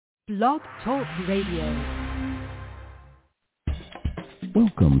Blog Talk Radio.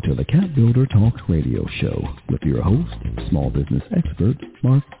 Welcome to the Cat Builder Talk Radio Show with your host, small business expert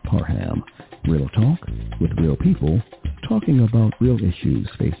Mark Parham. Real talk with real people, talking about real issues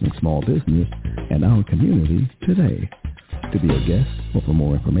facing small business and our community today. To be a guest or for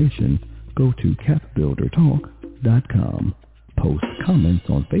more information, go to capbuildertalk.com. Post comments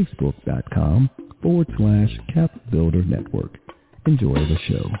on facebook.com/Capbuilder Network. Enjoy the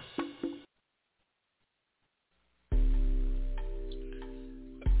show.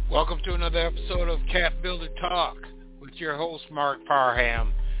 Welcome to another episode of Cat Builder Talk with your host, Mark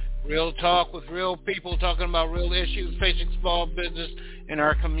Parham. Real talk with real people, talking about real issues facing small business in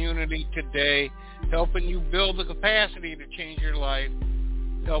our community today, helping you build the capacity to change your life,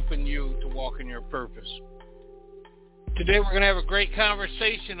 helping you to walk in your purpose. Today we're going to have a great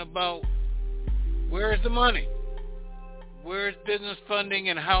conversation about where is the money, where is business funding,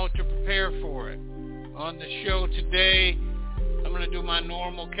 and how to prepare for it. On the show today, I'm going to do my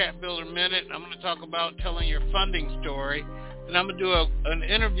normal Cat Builder Minute. I'm going to talk about telling your funding story. And I'm going to do an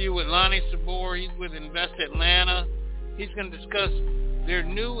interview with Lonnie Sabor. He's with Invest Atlanta. He's going to discuss their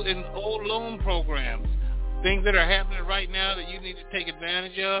new and old loan programs, things that are happening right now that you need to take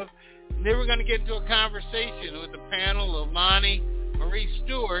advantage of. And then we're going to get into a conversation with the panel of Lonnie Marie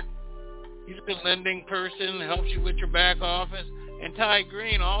Stewart. He's a lending person, helps you with your back office. And Ty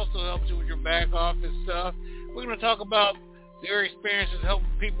Green also helps you with your back office stuff. We're going to talk about their experiences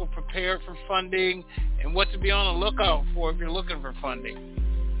helping people prepare for funding and what to be on the lookout for if you're looking for funding.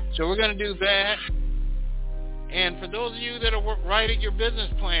 So we're going to do that. And for those of you that are writing your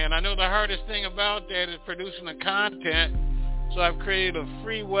business plan, I know the hardest thing about that is producing the content. So I've created a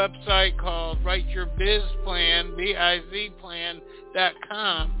free website called Write Your Biz Plan,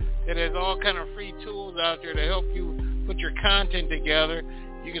 bizplan.com, that has all kind of free tools out there to help you put your content together.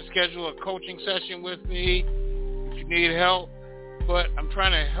 You can schedule a coaching session with me if you need help, but I'm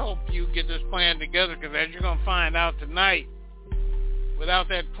trying to help you get this plan together, because as you're going to find out tonight, without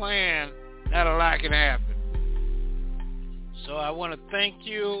that plan, not a lot can happen. So I want to thank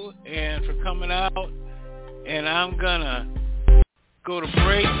you and for coming out, and I'm going to go to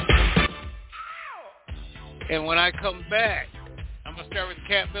break, and when I come back, I'm going to start with the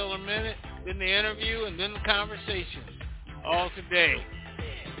Cat Builder Minute, then the interview, and then the conversation, all today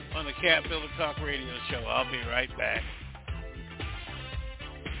on the Cat Builder Talk Radio Show. I'll be right back.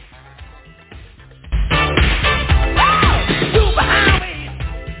 Superhighway,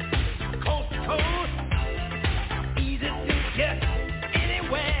 coast to coast, easy to get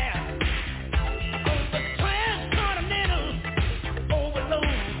anywhere. On the transcontinental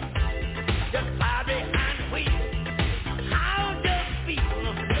overload, just fly behind the wheel. How does it feel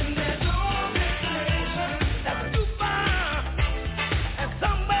when there's no destination? That's too far, and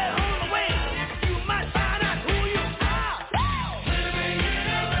somewhere on the way, you might find out who you are. Living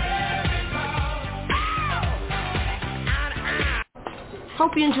in America.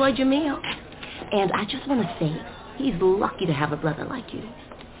 Hope you enjoyed your meal. And I just want to say, he's lucky to have a brother like you.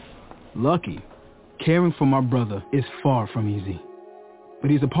 Lucky? Caring for my brother is far from easy. But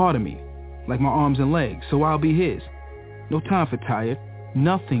he's a part of me, like my arms and legs, so I'll be his. No time for tired.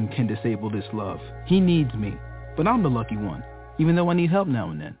 Nothing can disable this love. He needs me, but I'm the lucky one, even though I need help now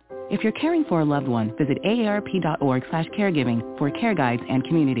and then. If you're caring for a loved one, visit aarp.org/caregiving for care guides and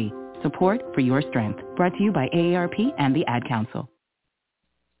community. Support for your strength. Brought to you by AARP and the Ad Council.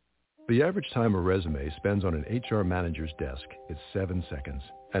 The average time a resume spends on an HR manager's desk is 7 seconds,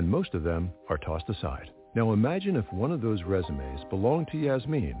 and most of them are tossed aside. Now imagine if one of those resumes belonged to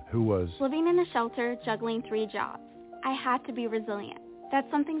Yasmin, who was living in a shelter, juggling 3 jobs. I had to be resilient. That's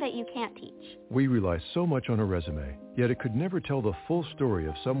something that you can't teach. We rely so much on a resume, yet it could never tell the full story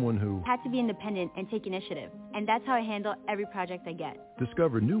of someone who had to be independent and take initiative, and that's how I handle every project I get.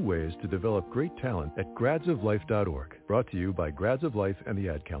 Discover new ways to develop great talent at gradsoflife.org. Brought to you by Grads of Life and the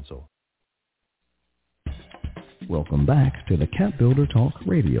Ad Council. Welcome back to the Cat Builder Talk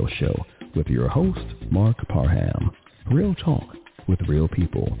Radio Show with your host, Mark Parham. Real talk with real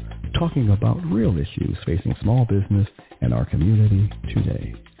people, talking about real issues facing small business and our community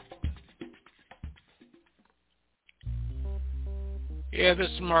today. Yeah,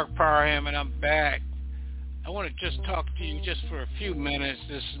 this is Mark Parham, and I'm back. I want to just talk to you just for a few minutes.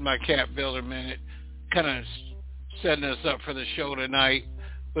 This is my Cat Builder Minute, kind of setting us up for the show tonight.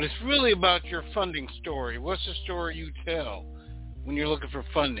 But it's really about your funding story. What's the story you tell when you're looking for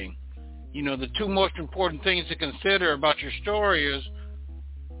funding? You know, the two most important things to consider about your story is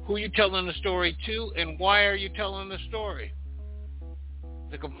who you're telling the story to and why are you telling the story.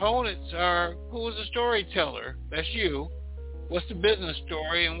 The components are, who is the storyteller? That's you. what's the business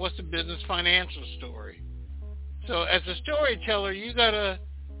story and what's the business financial story. So as a storyteller, you got to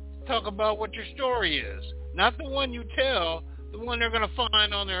talk about what your story is. Not the one you tell, the one they're going to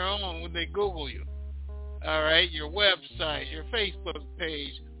find on their own when they Google you. All right, your website, your Facebook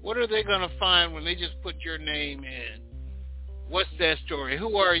page. What are they going to find when they just put your name in? What's that story?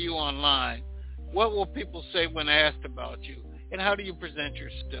 Who are you online? What will people say when asked about you? And how do you present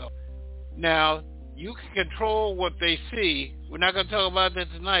yourself? Now, you can control what they see. We're not going to talk about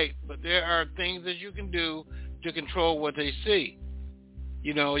that tonight, but there are things that you can do to control what they see.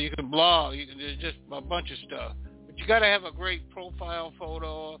 You know, you can blog, you can do just a bunch of stuff. But you got to have a great profile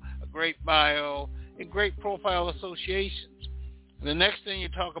photo, a great bio, and great profile associations. And the next thing you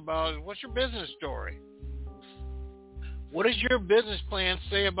talk about is what's your business story? What does your business plan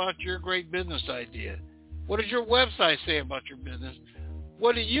say about your great business idea? What does your website say about your business?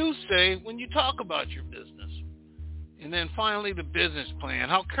 What do you say when you talk about your business? And then finally, the business plan.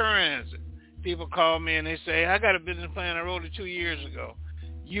 How current is it? People call me and they say, I got a business plan. I wrote it 2 years ago.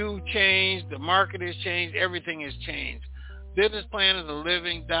 You changed. The market has changed. Everything has changed. Business plan is a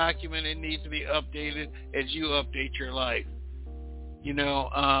living document. It needs to be updated as you update your life. You know,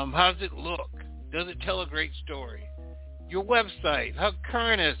 how does it look? Does it tell a great story? Your website, how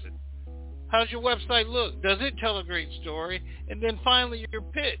current is it? How's your website look? Does it tell a great story? And then finally, your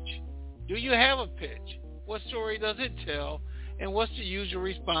pitch. Do you have a pitch? What story does it tell? And what's the user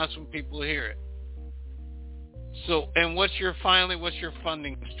response when people hear it? So, and what's your funding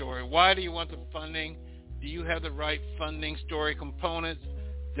story? Why do you want the funding? Do you have the right funding story components?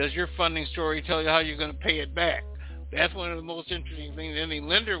 Does your funding story tell you how you're going to pay it back? That's one of the most interesting things any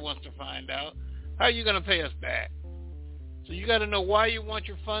lender wants to find out. How are you going to pay us back? So you got to know why you want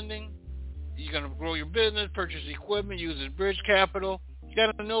your funding. You're going to grow your business, purchase equipment, use as bridge capital. You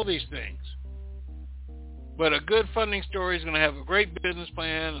got to know these things. But a good funding story is going to have a great business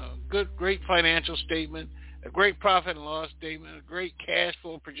plan, a great financial statement, a great profit and loss statement, a great cash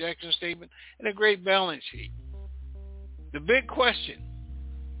flow projection statement, and a great balance sheet. The big question,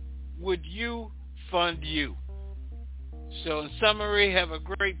 would you fund you? So in summary, have a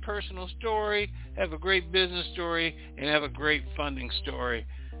great personal story, have a great business story, and have a great funding story.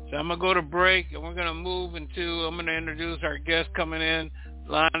 So I'm going to go to break, and we're going to move into, I'm going to introduce our guest coming in,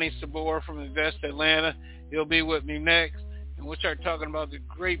 Lonnie Sabor from Invest Atlanta. He'll be with me next, and we'll start talking about the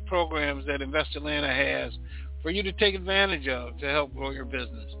great programs that Invest Atlanta has for you to take advantage of to help grow your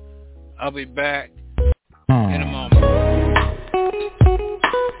business. I'll be back in a moment.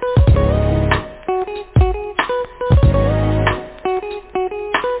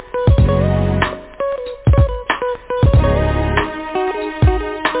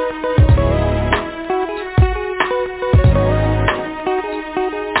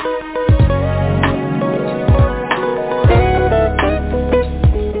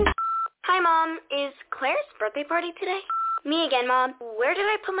 Party today? Me again, Mom. Where did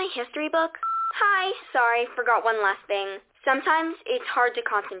I put my history book? Hi. Sorry, forgot one last thing. Sometimes it's hard to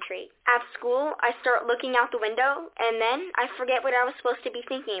concentrate. At school, I start looking out the window, and then I forget what I was supposed to be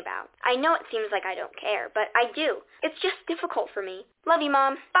thinking about. I know it seems like I don't care, but I do. It's just difficult for me. Love you,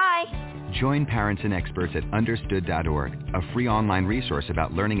 Mom. Bye. Join parents and experts at Understood.org, a free online resource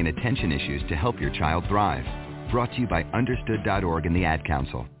about learning and attention issues to help your child thrive. Brought to you by Understood.org and the Ad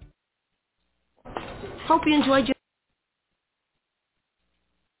Council. Hope you enjoyed your...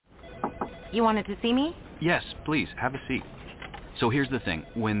 You wanted to see me? Yes, please, have a seat. So here's the thing.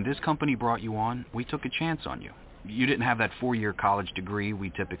 When this company brought you on, we took a chance on you. You didn't have that 4-year college degree we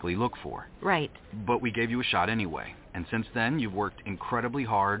typically look for. Right. But we gave you a shot anyway. And since then, you've worked incredibly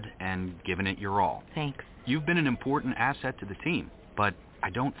hard and given it your all. Thanks. You've been an important asset to the team, but I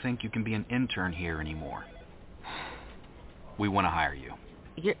don't think you can be an intern here anymore. We want to hire you.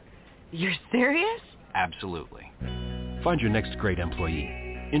 You're serious? Absolutely. Find your next great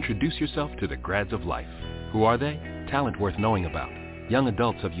employee. Introduce yourself to the Grads of Life. Who are they? Talent worth knowing about. Young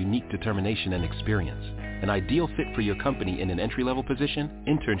adults of unique determination and experience. An ideal fit for your company in an entry-level position,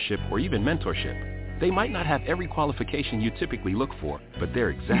 internship, or even mentorship. They might not have every qualification you typically look for, but they're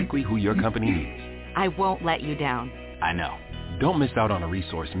exactly who your company needs. I won't let you down. I know. Don't miss out on a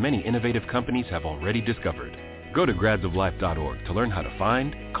resource many innovative companies have already discovered. Go to gradsoflife.org to learn how to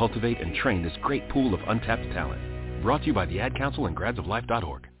find, cultivate, and train this great pool of untapped talent. Brought to you by the Ad Council and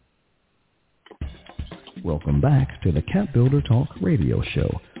gradsoflife.org. Welcome back to the Cap Builder Talk radio show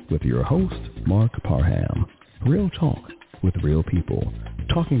with your host, Mark Parham. Real talk with real people,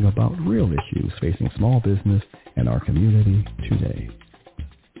 talking about real issues facing small business and our community today.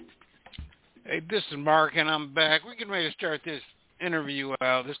 Hey, this is Mark, and I'm back. We're getting ready to start this interview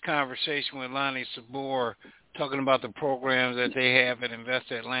out, this conversation with Lonnie Sabor talking about the programs that they have at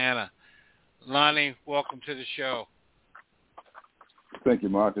Invest Atlanta. Lonnie, welcome to the show. Thank you,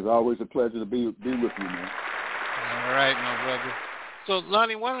 Mark. It's always a pleasure to be with you, man. All right, my brother. So,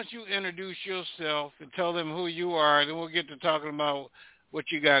 Lonnie, why don't you introduce yourself and tell them who you are, and then we'll get to talking about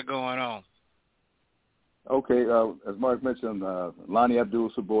what you got going on. Okay. As Mark mentioned, Lonnie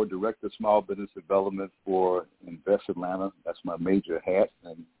Abdul-Sabor, Director of Small Business Development for Invest Atlanta. That's my major hat.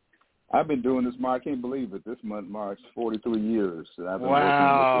 And I've been doing this, Mark, I can't believe it. This month marks 43 years that I've been working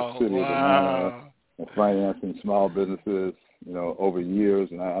with the city of Atlanta and financing small businesses, over years.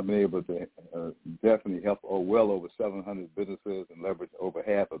 And I've been able to definitely help well over 700 businesses and leverage over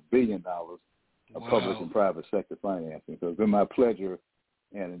 $500 million of public and private sector financing. So it's been my pleasure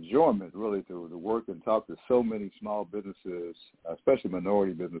and enjoyment, really, to work and talk to so many small businesses, especially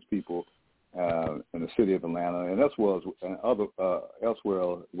minority business people in the city of Atlanta, and as well as elsewhere,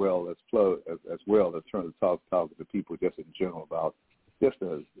 as well as trying to talk to people just in general about just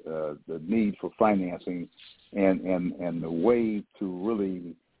the need for financing and the way to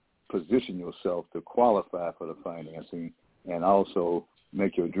really position yourself to qualify for the financing and also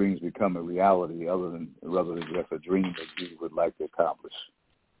make your dreams become a reality rather than just a dream that you would like to accomplish.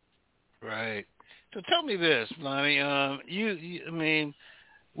 Right. So tell me this, Lonnie.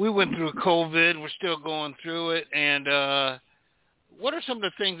 We went through COVID. We're still going through it. And what are some of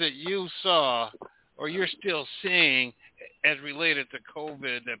the things that you saw or you're still seeing as related to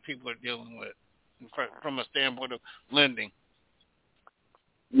COVID that people are dealing with from a standpoint of lending?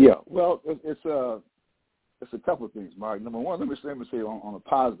 Yeah. Well, it's a couple of things, Mark. Number one, let me say on a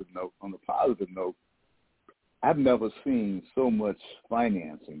positive note, I've never seen so much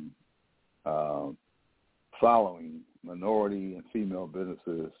financing following minority and female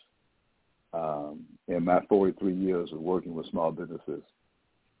businesses in my 43 years of working with small businesses.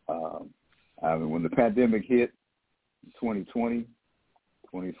 When the pandemic hit in 2020,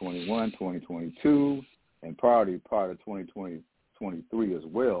 2021, 2022, and part of 2023 as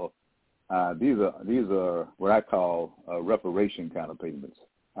well, these are what I call reparation kind of payments.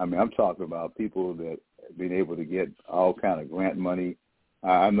 I'm talking about people that being able to get all kind of grant money.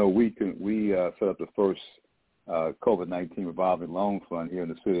 I know we set up the first COVID-19 revolving loan fund here in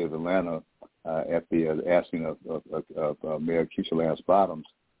the city of Atlanta at the asking of Mayor Keisha Lance Bottoms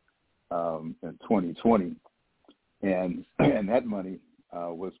in 2020, and that money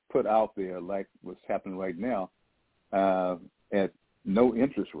was put out there like what's happening right now at no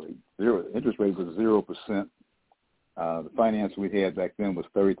interest rate. Zero interest rate was 0%. The finance we had back then was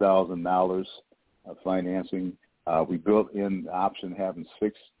 $30,000 of financing. We built in the option having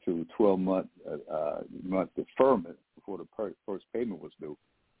 6 to 12 month deferment before the first payment was due.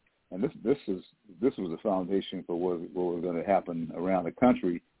 And this was the foundation for what was going to happen around the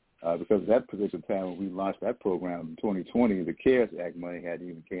country, because at that particular time when we launched that program in 2020, the CARES Act money hadn't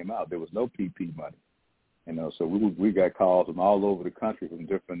even came out. There was no PP money. So we got calls from all over the country from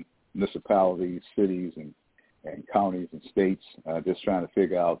different municipalities, cities, and counties and states, just trying to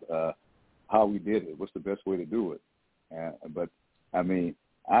figure out how we did it, what's the best way to do it. But I've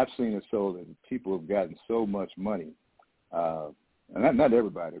seen it so that people have gotten so much money, and not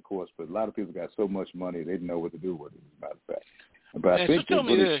everybody, of course, but a lot of people got so much money they didn't know what to do with it, as a matter of fact. But I think it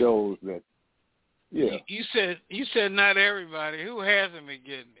really shows that, yeah. You said not everybody. Who hasn't been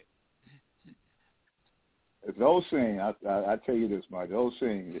getting it? It's the old saying. I tell you this, Mike. The old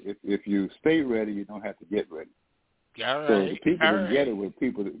saying: if you stay ready, you don't have to get ready. All right. So the people who get it were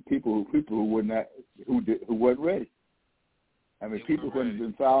people who weren't ready. People who had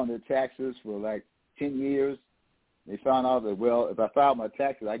been filing their taxes for like 10 years. They found out that, well, if I file my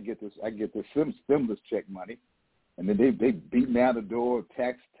taxes, I get this stimulus check money, and then they beat down the door of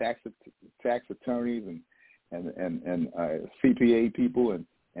tax attorneys and CPA people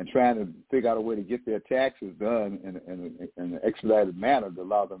and trying to figure out a way to get their taxes done in an expedited manner to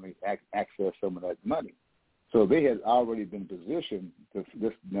allow them to access some of that money. So they had already been positioned to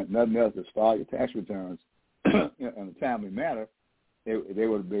just nothing else than file your tax returns in a timely manner. They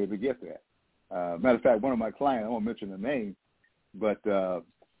would be able to get that. Matter of fact, one of my clients, I won't mention the name, but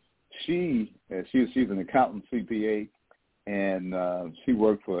she's an accountant CPA, and she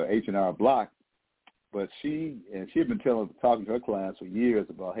worked for H&R Block. But she had been talking to her clients for years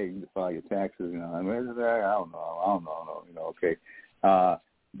about, hey, you need to file your taxes. I don't know. Okay.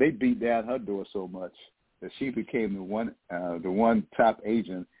 They beat down her door so much that she became the one top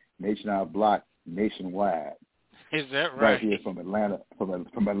agent in H&R Block nationwide. Is that right? Right here from Atlanta,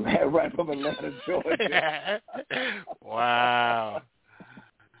 Georgia. Wow.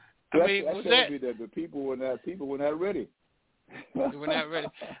 That tells me that the people were not ready. They were not ready.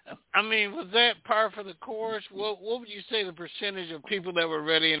 I mean, was that par for the course? What would you say the percentage of people that were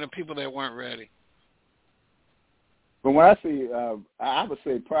ready and the people that weren't ready? But when I see, I would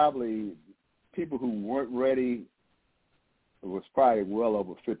say probably people who weren't ready was probably well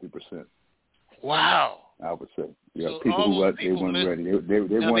over 50%. Wow. I would say, yeah, So people who weren't ready. They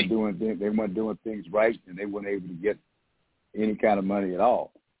weren't doing things right, and they weren't able to get any kind of money at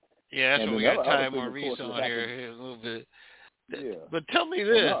all. Yeah, that's and what we got time on Reese on here a little bit. Yeah. But tell me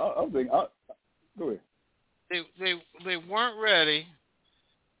this. Go ahead. They weren't ready.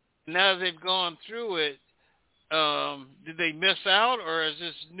 Now they've gone through it. Did they miss out, or is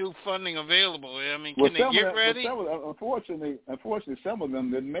this new funding available? I mean, can they get ready? Unfortunately, some of them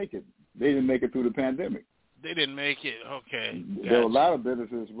didn't make it. They didn't make it through the pandemic. They didn't make it. Okay. Gotcha. There were a lot of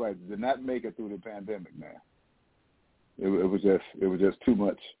businesses, did not make it through the pandemic, man. It was just too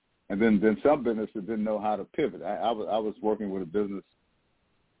much. And then some businesses didn't know how to pivot. I was working with a business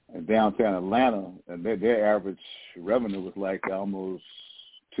in downtown Atlanta, and their average revenue was like almost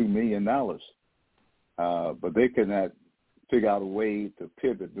 $2 million. But they could not figure out a way to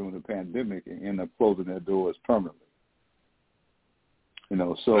pivot during the pandemic and end up closing their doors permanently.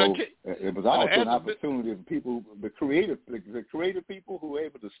 So it was also an opportunity for people, the creative people who were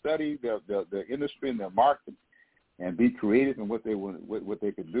able to study their industry and their market and be creative in what they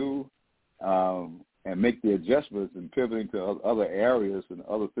could do, and make the adjustments and pivoting to other areas and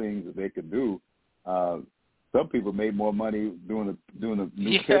other things that they could do. Some people made more money doing the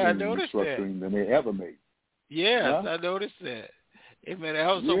new pivoting and restructuring than they ever made. Yes, I noticed that. Hey, man,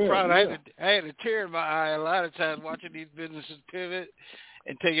 I was so proud. Yeah. I had a tear in my eye a lot of times watching these businesses pivot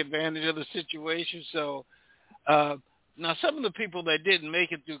and take advantage of the situation. So now some of the people that didn't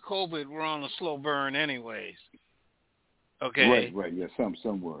make it through COVID were on a slow burn anyways. Okay. Right. Yeah, some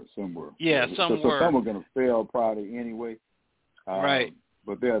were. Yeah, some were. So some were going to fail probably anyway. Right.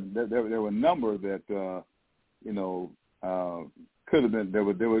 But there were a number that could have been.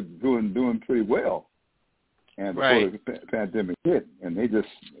 They were doing pretty well. And before the pandemic hit, and they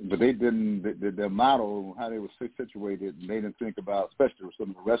didn't. Their model, how they were situated, and they didn't think about, especially with some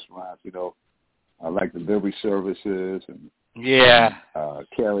of the restaurants, like delivery services and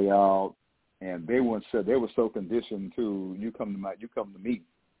carry out, and they were so conditioned to you come to me,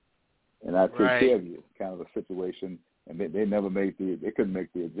 and I take care of you, kind of a situation, and they couldn't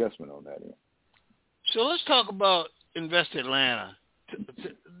make the adjustment on that end. So let's talk about Invest Atlanta.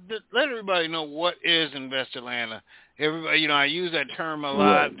 Let everybody know what is Invest Atlanta. Everybody, I use that term a lot.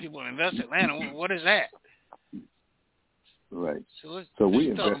 Right. People Invest Atlanta. What is that? Right. So we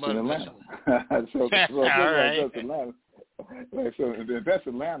invest in Atlanta. So right. Invest Atlanta. So Invest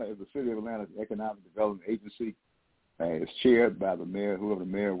Atlanta is the City of Atlanta's economic development agency. It's chaired by the mayor. Whoever the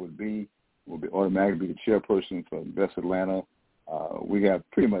mayor will be automatically the chairperson for Invest Atlanta. We have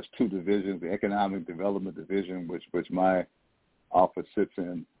pretty much two divisions: the economic development division, which my office sits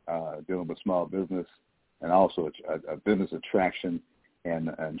in, dealing with small business, and also a business attraction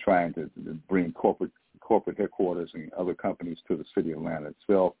and trying to bring corporate headquarters and other companies to the city of Atlanta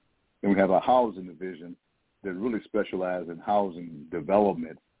itself. And we have a housing division that really specializes in housing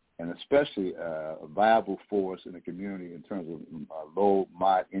development, and especially a viable force in the community in terms of low,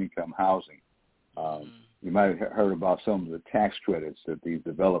 moderate income housing. You might have heard about some of the tax credits that these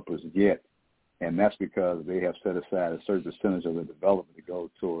developers get. And that's because they have set aside a certain percentage of the development to go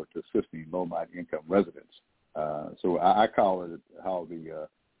toward assisting low-moderate income residents. So I call it how the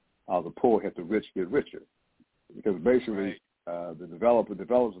poor help the rich get richer, because basically the developers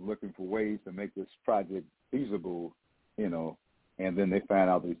are looking for ways to make this project feasible, and then they find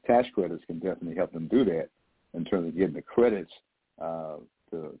out these tax credits can definitely help them do that in terms of getting the credits to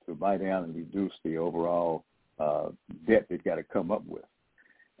buy down and reduce the overall debt they've got to come up with.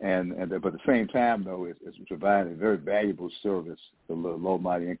 But at the same time, though, it's providing a very valuable service to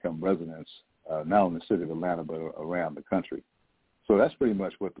low-moderate income residents, not only in the city of Atlanta, but around the country. So that's pretty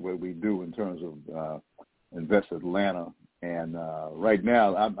much what we do in terms of Invest Atlanta. And right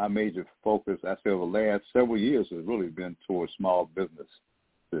now, our major focus, I say over the last several years, has really been towards small business.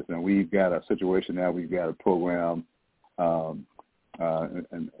 And we've got a situation now, we've got a program,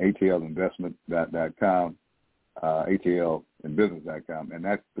 ATLinvestment.com, ATLinbusiness.com, and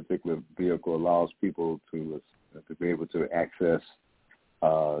that particular vehicle allows people to be able to access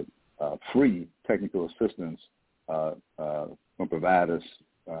free technical assistance from providers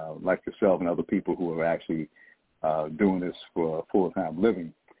like yourself and other people who are actually doing this for a full-time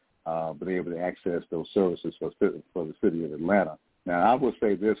living, but they're able to access those services for the city of Atlanta. Now, I will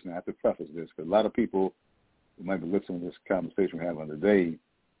say this, and I have to preface this, because a lot of people who might be listening to this conversation we're having today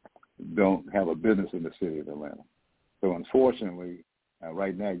don't have a business in the city of Atlanta. So unfortunately,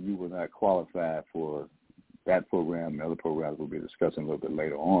 right now you will not qualify for that program and other programs we'll be discussing a little bit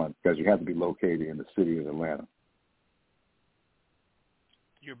later on because you have to be located in the city of Atlanta.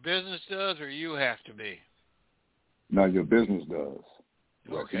 Your business does, or you have to be? No, your business does.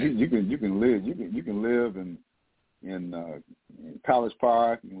 Okay. You can live in College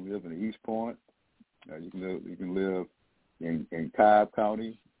Park. You can live in East Point. You can live in Cobb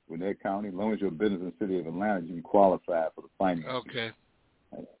County, Gwinnett County. As long as your business in the city of Atlanta, you can qualify for the financing. Okay.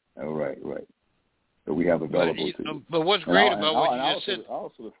 All right. So we have available to you. But what's great about what you just said?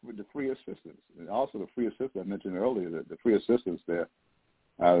 Also the free assistance, and also the free assistance I mentioned earlier. The free assistance there,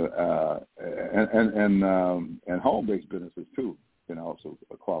 and home-based businesses too can also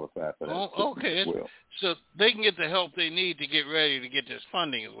qualify for that. Okay. As well. So they can get the help they need to get ready to get this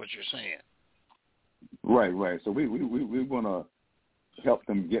funding, is what you're saying. Right. So we want to help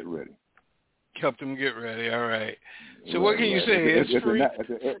them get ready. Help them get ready. All right. So what can you say? It's free.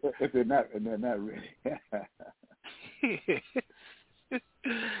 If they're not ready.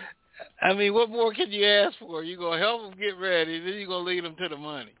 I mean, what more can you ask for? You're gonna help them get ready, then you're gonna lead them to the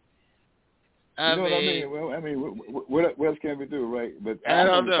money. You know what I mean? Well, I mean, what else can we do, right? But I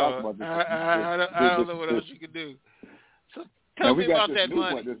don't know. I don't know what else you can do. So tell me about that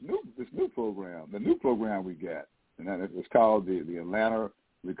money. This new program, the new program we got, and it's called the Atlanta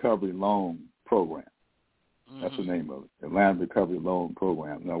Recovery Loan Program. That's the name of it, Atlanta Recovery Loan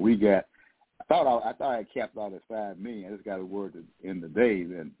Program. Now we got. I thought I capped out at $5 million. I just got a word in the day.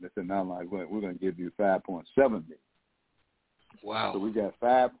 Then they said, "No, we're going to give you $5.7 million." Wow! So we got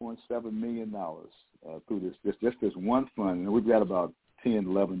 $5.7 million through this one fund, and we've got about 10,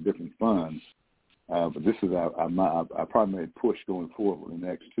 11 different funds. But this is our primary push going forward for the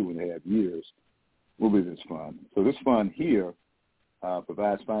next 2.5 years. Will be this fund. So this fund here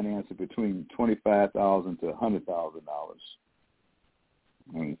provides financing between $25,000 to $100,000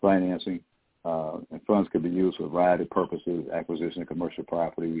 in financing. And funds could be used for a variety of purposes: acquisition of commercial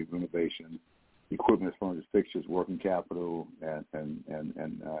property, renovation, equipment, furniture, fixtures, working capital, and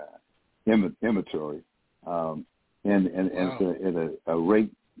inventory, and at a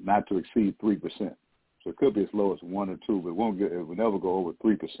rate not to exceed 3%. So it could be as low as 1 or 2, but it will never go over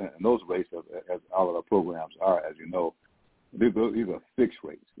 3%. And those rates, as all of our programs are, as you know, these are fixed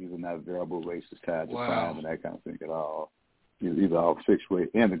rates. These are not variable rates that's tied to prime and that kind of thing at all. These are all fixed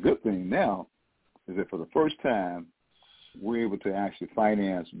rates. And the good thing now is that for the first time, we're able to actually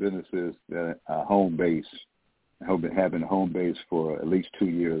finance businesses that are home-based, have been having a home base for at least 2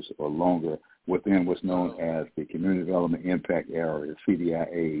 years or longer within what's known as the Community Development Impact Area,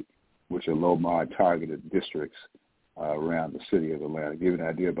 CDIA, which are low-margin targeted districts around the city of Atlanta. To give you an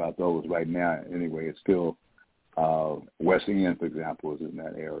idea about those right now, anyway, it's still West End, for example, is in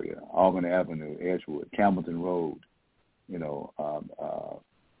that area. Auburn Avenue, Edgewood, Campbellton Road,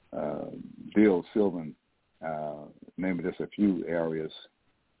 Bill Sylvan, name just a few areas.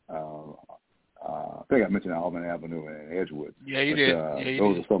 I think I mentioned Auburn Avenue and Edgewood. Yeah, you did.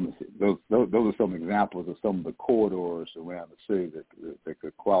 Those are some examples of some of the corridors around the city that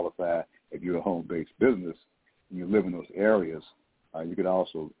could qualify if you're a home-based business and you live in those areas. You could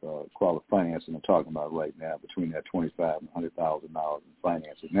also qualify financing. I'm talking about right now between that $25,000 and $100,000 in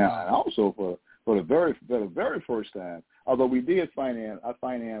financing now, and also for the very first time. Although we did I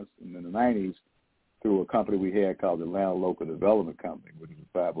financed in the 90s through a company we had called the Atlanta Local Development Company, which is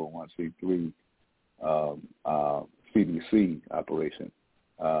a 501c3 CDC operation.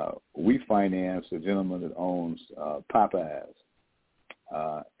 We financed a gentleman that owns Popeyes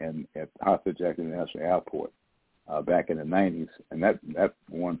at Hartsfield-Jackson International Airport back in the 90s, and that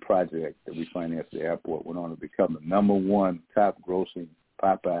one project that we financed at the airport went on to become the number one top grossing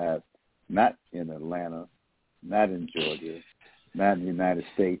Popeyes, not in Atlanta, not in Georgia, not in the United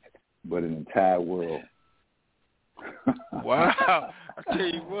States, but in the entire world. Wow! I tell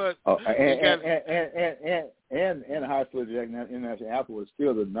you what. And Hartsfield-Jackson International Airport is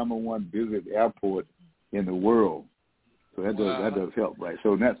still the number one busiest airport in the world. So that does help, right?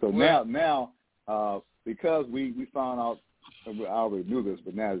 Now because we found out, I already knew this,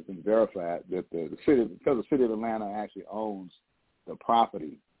 but now it's been verified that the city of Atlanta actually owns the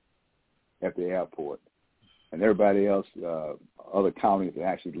property at the airport, and everybody else, other counties are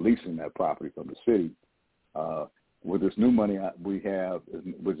actually leasing that property from the city. With this new money we have,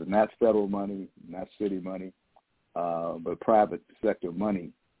 which is not federal money, not city money, but private sector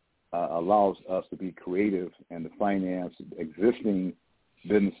money, allows us to be creative and to finance existing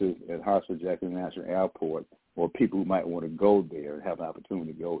businesses at Hartsfield-Jackson International Airport, or people who might want to go there and have an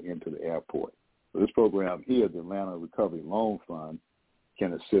opportunity to go into the airport. So this program here, the Atlanta Recovery Loan Fund,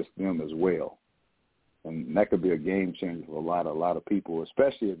 can assist them as well. And that could be a game changer for a lot of people,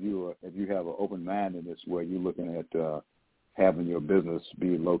 especially if you have an open-mindedness where you're looking at having your business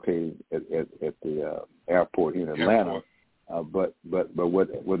be located at the airport here in Atlanta. But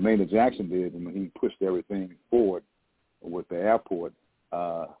what Maynard Jackson did when he pushed everything forward with the airport,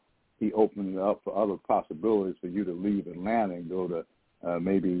 he opened it up for other possibilities for you to leave Atlanta and go to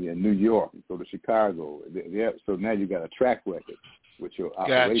maybe in New York, go to Chicago. So now you got a track record with your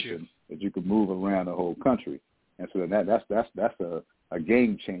operation that you can move around the whole country. And so that's a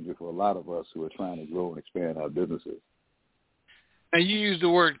game changer for a lot of us who are trying to grow and expand our businesses. And you use the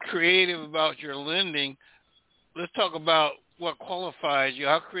word creative about your lending. Let's talk about what qualifies you.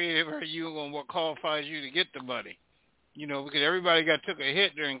 How creative are you on what qualifies you to get the money? You know, because everybody took a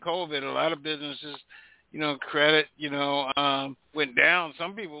hit during COVID. A lot of businesses, credit, went down.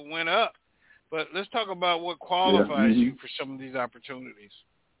 Some people went up. But let's talk about what qualifies you for some of these opportunities.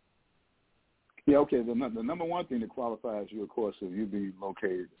 Yeah, okay. The number one thing that qualifies you, of course, is you be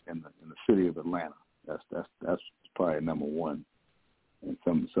located in the city of Atlanta. That's probably number one in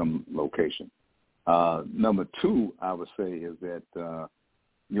some location. Number two, I would say, is that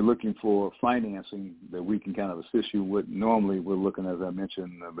you're looking for financing that we can kind of assist you with. Normally, we're looking, as I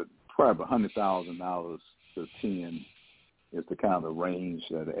mentioned, probably $100,000 to 10 is the kind of the range.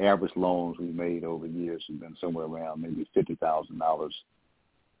 The average loans we made over the years have been somewhere around maybe $50,000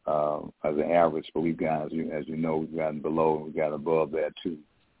 as an average. But we've got, as you know, we've gotten below and we've got above that too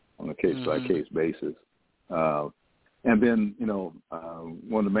on a case-by-case basis. And then,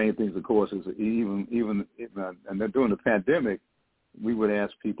 one of the main things, of course, is even and then during the pandemic, we would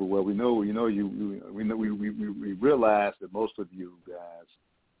ask people, well, we realize that most of you guys,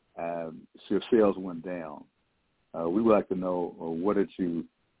 your sales went down. We would like to know what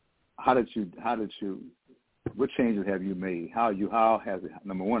changes have you made? How has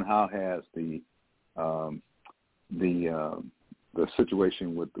the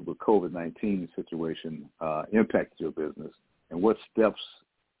situation with the COVID-19 situation impacted your business, and what steps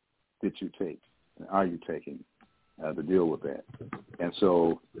did you take and are you taking to deal with that? And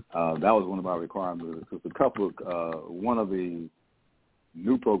so that was one of our requirements. Because one of the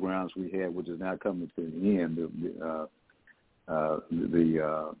new programs we had, which is now coming to the end,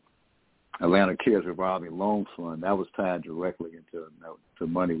 the Atlanta Cares Revolving Loan Fund, that was tied directly into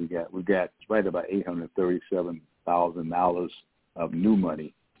money. We got right about $837,000 of new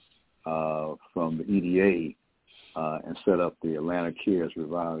money from the EDA and set up the Atlanta Cares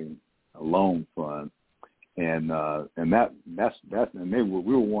Revolving Loan Fund, and we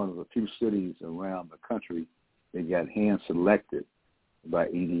were one of the few cities around the country that got hand selected by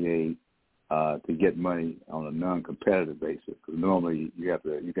EDA to get money on a non-competitive basis. Because normally you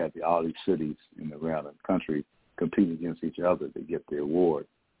got all these cities around the country competing against each other to get the award.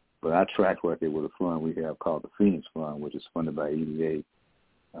 But our track record with a fund we have called the Phoenix Fund, which is funded by EDA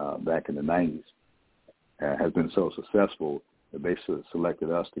back in the 90s, has been so successful that they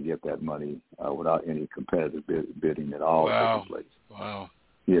selected us to get that money without any competitive bidding at all taking place. Wow.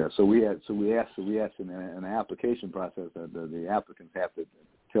 Yeah, so we asked in an application process that the applicants have to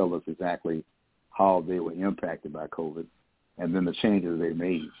tell us exactly how they were impacted by COVID, and then the changes they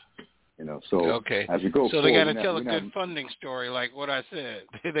made. So as you go so forward, they got to tell a good funding story, like what I said.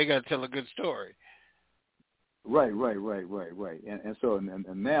 They got to tell a good story. Right. And so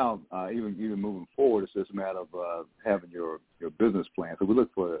now even moving forward, it's just a matter of having your business plan. So we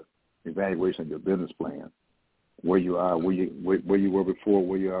look for evaluation of your business plan, where you are, where you were before,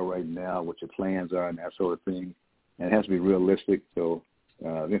 where you are right now, what your plans are, and that sort of thing. And it has to be realistic. So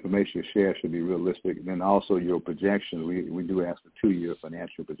the information you share should be realistic. And then also your projections. We do ask for 2-year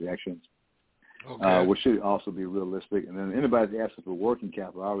financial projections, which should also be realistic. And then anybody that's asking for working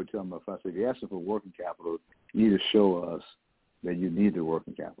capital, I always tell them, if I say you're asking for working capital, you need to show us that you need the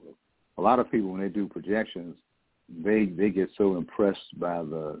working capital. A lot of people, when they do projections, they get so impressed by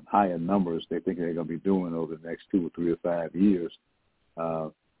the higher numbers they think they're going to be doing over the next 2 or 3 or 5 years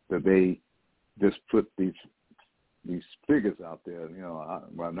that they just put these figures out there.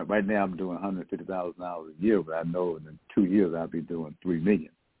 Right now I'm doing $150,000 a year, but I know in 2 years I'll be doing $3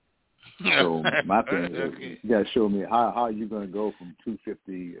 million. So my thing is, you got to show me how are you going to go from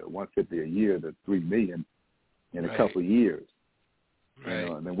 $150 a year to $3 million in a couple of years. Right.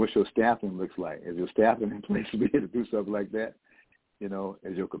 And then what's your staffing looks like? Is your staffing in place to be able to do something like that?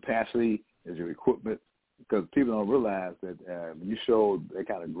 Is your capacity, is your equipment? Because people don't realize that when you show that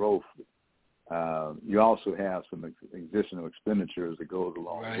kind of growth, you also have some additional expenditures that goes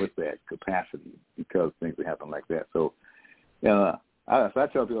along with that capacity because things happen like that. So, I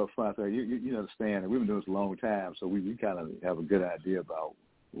tell people up front, you understand, and we've been doing this a long time, so we kind of have a good idea about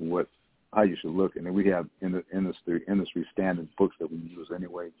what how you should look. And then we have industry standard books that we use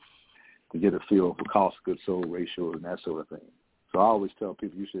anyway to get a feel for cost of goods sold ratios and that sort of thing. So I always tell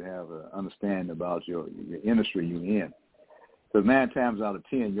people you should have an understanding about your industry you're in. Because 9 times out of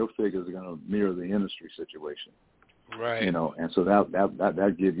 10, your figures are going to mirror the industry situation. Right. You know, and so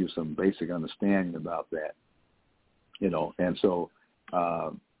that gives you some basic understanding about that. You know, and so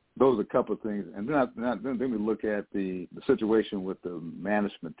those are a couple of things. And then we look at the situation with the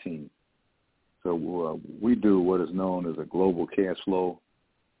management team. So we do what is known as a global cash flow.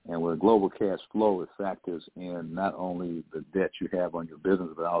 And with a global cash flow, it factors in not only the debt you have on your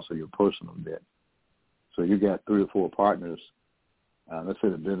business, but also your personal debt. So you got 3 or 4 partners. Let's say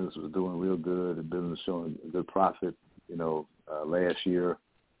the business was doing real good, the business showing a good profit, you know, last year,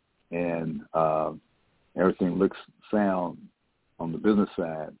 and everything looks sound on the business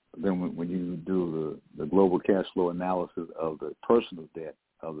side. But then when you do the global cash flow analysis of the personal debt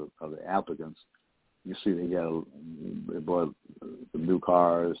of the applicants, you see they bought some new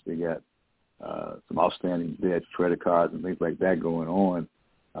cars, they got some outstanding debt, credit cards, and things like that going on.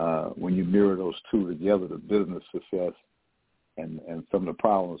 When you mirror those two together, the business success and some of the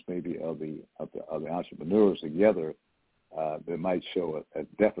problems maybe of the entrepreneurs together, that might show a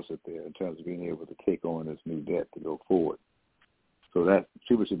deficit there in terms of being able to take on this new debt to go forward. So that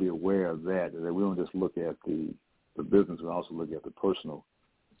people should be aware of that we don't just look at the business, we also look at the personal.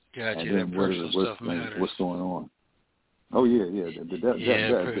 Gotcha. And then that personal stuff matters. What's going on? Oh yeah.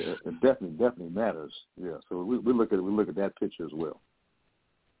 It definitely matters. Yeah. So we look at that picture as well.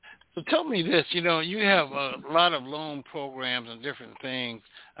 So tell me this, you know, you have a lot of loan programs and different things.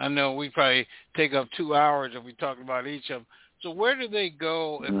 I know we probably take up 2 hours if we talk about each of them. So where do they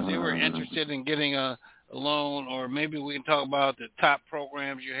go if they were interested in getting a loan, or maybe we can talk about the top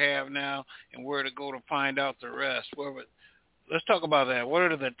programs you have now and where to go to find out the rest. Let's talk about that. What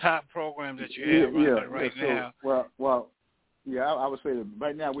are the top programs that you have right now? Well, I would say that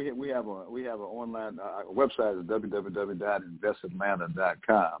right now we have an online website at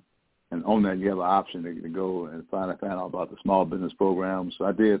www.investatlanta.com. And on that, you have an option to go and find out about the small business programs. So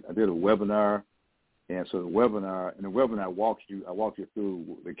I did a webinar, and so the webinar I walked you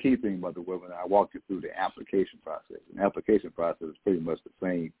through the key thing about the webinar. I walked you through the application process. And the application process is pretty much the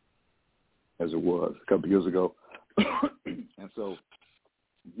same as it was a couple of years ago, and so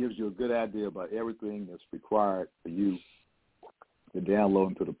it gives you a good idea about everything that's required for you to download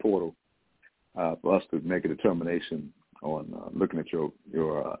into the portal for us to make a determination on looking at your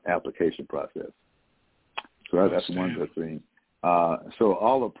application process. So that's one good thing. So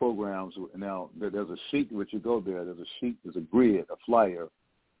all the programs, now there's a sheet which you go there, there's a grid, a flyer,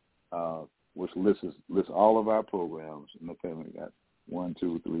 which lists all of our programs. And okay, we got 1,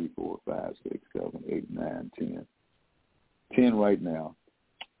 2, 3, 4, 5, 6, 7, 8, 9, 10. 10 right now.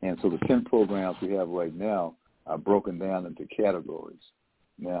 And so the 10 programs we have right now are broken down into categories.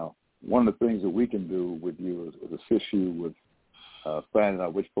 Now, one of the things that we can do with you is assist you with finding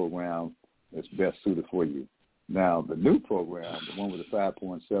out which program is best suited for you. Now, the new program, the one with the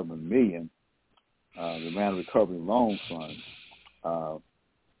 $5.7 million, the Atlanta Recovery Loan Fund,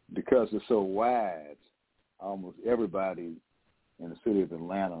 because it's so wide, almost everybody in the city of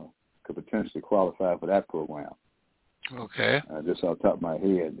Atlanta could potentially qualify for that program. Okay. Just off the top of my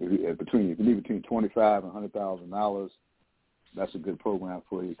head, if you need between $25,000 and $100,000, that's a good program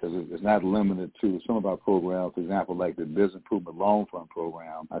for you because it's not limited to some of our programs. For example, like the Business Improvement Loan Fund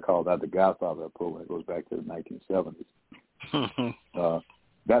program, I call that the godfather of that program. It goes back to the 1970s.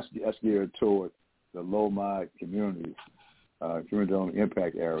 That's geared toward the low-mod communities, community-owned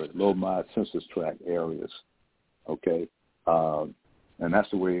impact areas, low-mod census tract areas. Okay, and that's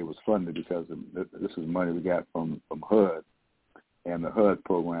the way it was funded because this is money we got from HUD, and the HUD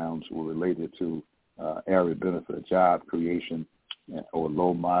programs were related to area benefit, job creation, or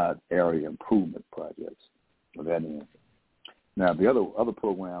low-mod area improvement projects of that end. Now, the other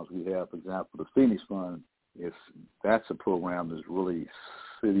programs we have, for example, the Phoenix Fund, that's a program that's really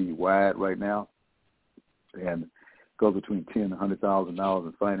city-wide right now, and goes between $10,000 and $100,000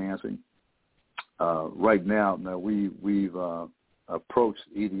 in financing. Right now, we've approached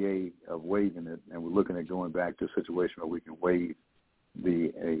EDA of waiving it, and we're looking at going back to a situation where we can waive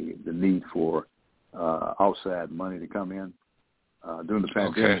the need for outside money to come in. During the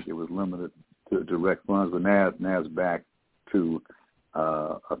pandemic, It was limited to direct funds, but now it's back to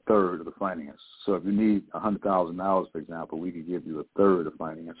a third of the finance. So if you need $100,000, for example, we could give you a third of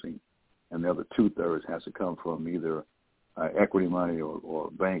financing, and the other 2/3 has to come from either equity money or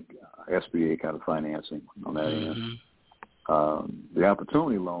bank SBA kind of financing on that end. The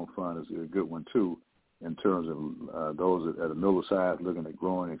Opportunity Loan Fund is a good one too, in terms of those at a middle size looking at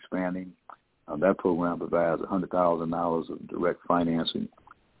growing and expanding. That program provides $100,000 of direct financing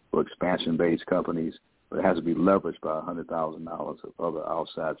for expansion-based companies, but it has to be leveraged by $100,000 of other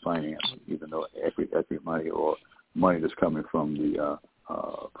outside financing, even though equity money or money that's coming from the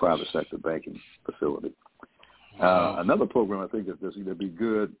private sector banking facility. Another program I think is going to be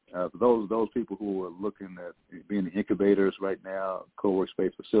good for those people who are looking at being in incubators right now,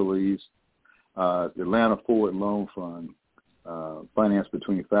 co-workspace facilities. The Atlanta Forward Loan Fund finance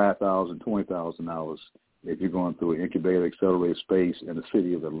between $5,000 and $20,000 if you're going through an incubator accelerated space in the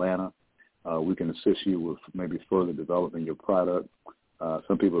city of Atlanta. We can assist you with maybe further developing your product.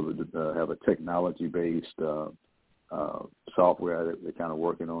 Some people have a technology-based software that they're kind of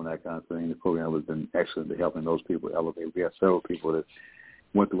working on, that kind of thing. The program has been excellent at helping those people elevate. We have several people that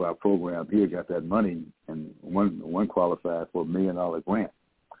went through our program here, got that money, and one qualified for $1 million grant.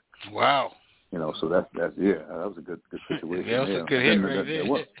 Wow. So that was a good situation. That was a good hit right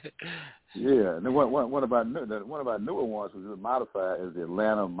there. Yeah, and then one of our newer ones was modified as the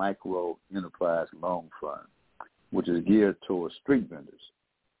Atlanta Micro Enterprise Loan Fund, which is geared towards street vendors.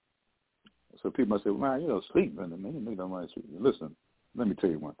 So people might say, well, street vendor, man, you make no money. Listen, let me tell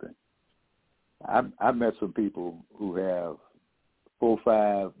you one thing. I've met some people who have 4 or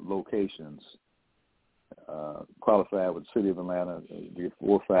 5 locations qualified with the city of Atlanta, 4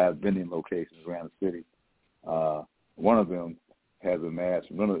 or 5 vending locations around the city. One of them has amassed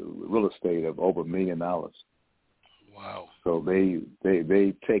real estate of over $1 million. Wow! So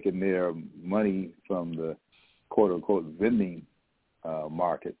they've taken their money from the quote unquote vending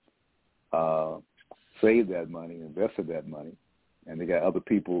market, saved that money, invested that money, and they got other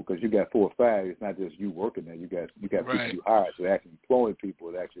people, because you got 4 or 5. It's not just you working there. You got people you hired, so they're actually employing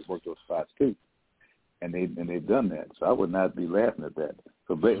people that actually work those spots too. And they've done that. So I would not be laughing at that.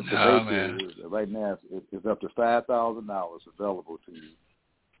 So basically, right now it's up to $5,000 available to you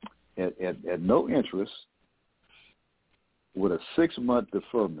at no interest, with a 6-month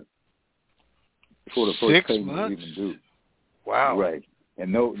deferment before the first payment is even due. Wow. Right.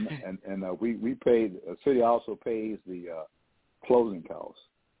 And we paid. The city also pays the closing costs.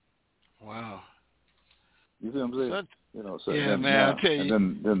 Wow. You see what I'm saying? So yeah, then, man. I'll tell you.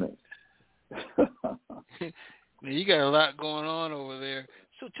 And then man, you got a lot going on over there.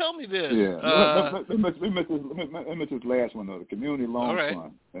 So tell me this. Yeah. Let me make this last one though. The Community Loan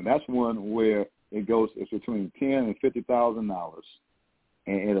Fund, and that's one where it's between $10,000 and $50,000,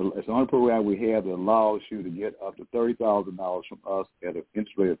 and it's the only program we have that allows you to get up to $30,000 from us at an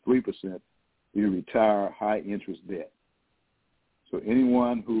interest rate of 3%. You retire high interest debt. So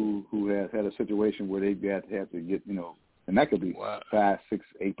anyone who has had a situation where they've had to get, and that could be 5, 6,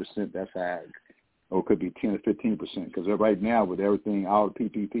 8%. That's high, or it could be 10 or 15%. Because right now, with everything, all the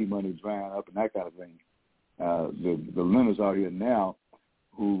PPP money drying up and that kind of thing, the lenders out here now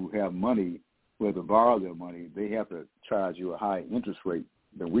who have money, who have to borrow their money, they have to charge you a higher interest rate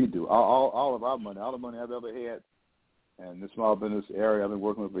than we do. All of our money, all the money I've ever had, and the small business area I've been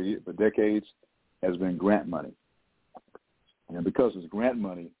working with for decades, has been grant money. And because it's grant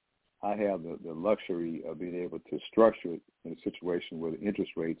money, I have the luxury of being able to structure it in a situation where the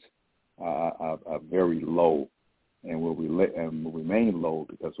interest rates are very low and will remain low,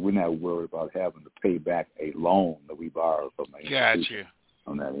 because we're not worried about having to pay back a loan that we borrowed from an institution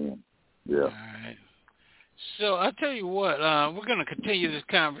on that end. Yeah. All right. So I'll tell you what, we're going to continue this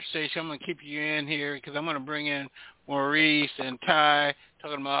conversation. I'm going to keep you in here because I'm going to bring in Maurice and Ty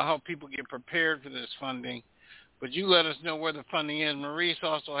talking about how people get prepared for this funding. But you let us know where the funding is. Maurice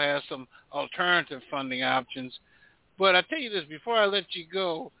also has some alternative funding options. But I tell you this, before I let you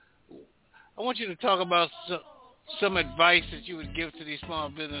go, I want you to talk about some advice that you would give to these small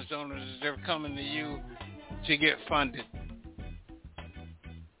business owners as they're coming to you to get funded.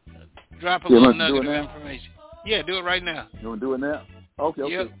 Drop a little nugget of information. Yeah, do it right now. You want to do it now? Okay.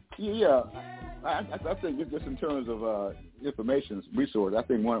 Yep. Yeah. I think just in terms of information resource, I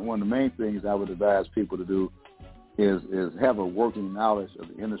think one of the main things I would advise people to do is have a working knowledge of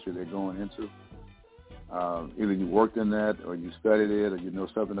the industry they're going into. Either you worked in that, or you studied it, or you know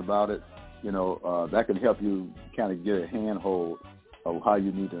something about it. That can help you kind of get a handhold of how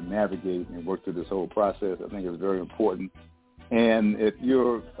you need to navigate and work through this whole process. I think it's very important. And if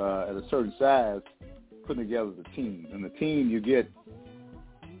you're at a certain size, putting together the team. And the team you get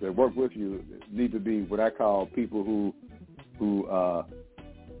that work with you need to be what I call people who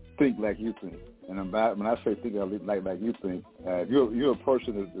think like you think. And when I say think like you think, if you're a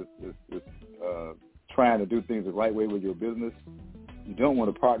person that's trying to do things the right way with your business, you don't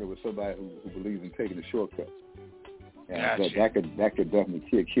want to partner with somebody who believes in taking the shortcuts. And that could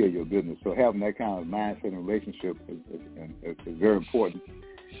definitely kill your business. So having that kind of mindset and relationship is very important.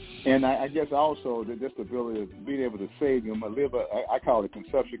 And I guess also just the ability of being able to save, I call it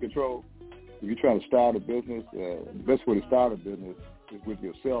consumption control. If you're trying to start a business, the best way to start a business is with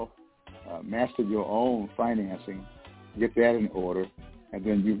yourself. Master your own financing, get that in order, and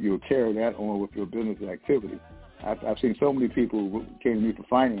then you'll carry that on with your business activity. I've seen so many people who came to me for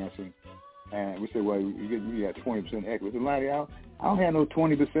financing, and we said, well, you got 20% equity. I said, Lonnie, I don't have no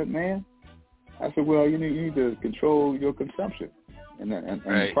 20%, man. I said, well, you need to control your consumption. And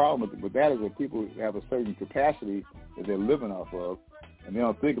the problem with that is that people have a certain capacity that they're living off of, and they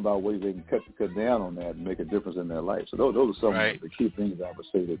don't think about ways they can cut down on that and make a difference in their life. So those are some of the key things I would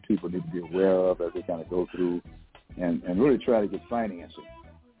say that people need to be aware of as they kind of go through and really try to get financing.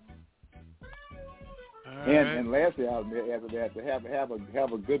 And lastly, I'll add to that, to have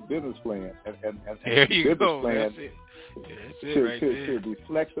a good business plan. And there you go. Plan That's it to be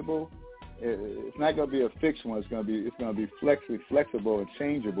flexible. It's not going to be a fixed one. It's going to be flexible and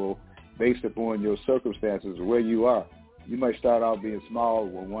changeable based upon your circumstances, where you are. You might start out being small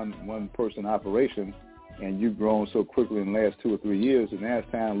with one person operation, and you've grown so quickly in the last 2 or 3 years, and now it's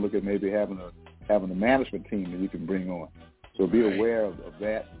time to look at maybe having a management team that you can bring on. So be aware of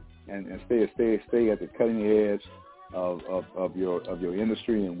that, and stay at the cutting edge of your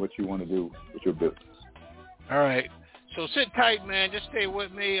industry and what you want to do with your business. All right. So sit tight, man. Just stay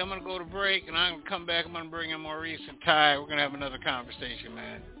with me. I'm going to go to break, and I'm going to come back. I'm going to bring in Maurice and Ty. We're going to have another conversation,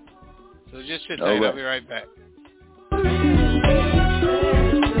 man. So just sit tight. Right. I'll be right back. So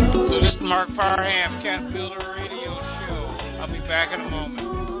this is Mark Parham, Cat Builder Radio Show. I'll be back in a moment.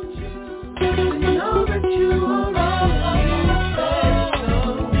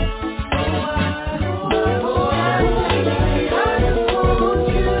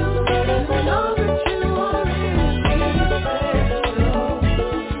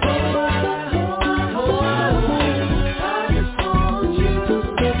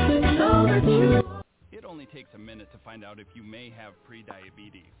 Takes a minute to find out if you may have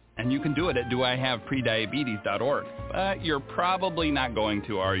prediabetes. And you can do it at doihaveprediabetes.org. But you're probably not going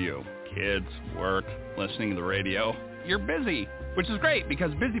to, are you? Kids, work, listening to the radio. You're busy, which is great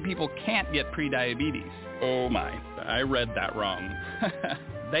because busy people can't get prediabetes. Oh my, I read that wrong.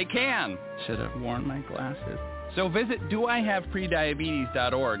 They can. Should have worn my glasses. So visit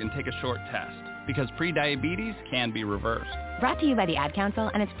doihaveprediabetes.org and take a short test, because prediabetes can be reversed. Brought to you by the Ad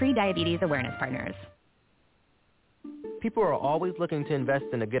Council and its Pre-Diabetes Awareness Partners. People are always looking to invest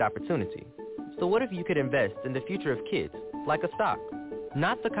in a good opportunity. So what if you could invest in the future of kids, like a stock?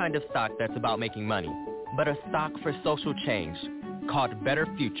 Not the kind of stock that's about making money, but a stock for social change called Better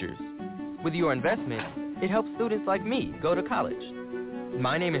Futures. With your investment, it helps students like me go to college.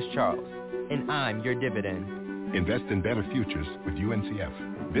 My name is Charles, and I'm your dividend. Invest in Better Futures with UNCF.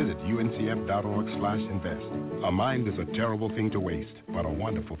 Visit uncf.org/invest. A mind is a terrible thing to waste, but a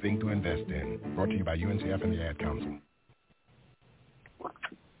wonderful thing to invest in. Brought to you by UNCF and the Ad Council.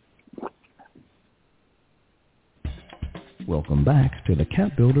 Welcome back to the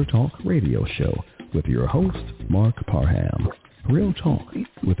Cat Builder Talk radio show with your host, Mark Parham. Real talk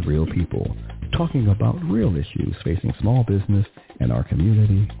with real people, talking about real issues facing small business and our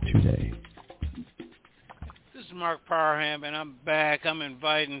community today. This is Mark Parham, and I'm back. I'm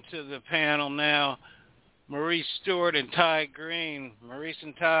inviting to the panel now Maurice Stewart and Ty Green. Maurice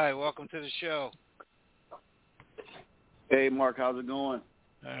and Ty, welcome to the show. Hey, Mark, how's it going?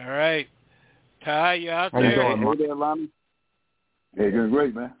 All right. Ty, you out there? How you doing, Mark? Hey there, Lonnie. Hey, doing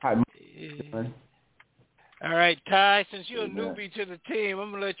great, man. Hi. All right, Ty, since you're a newbie to the team, I'm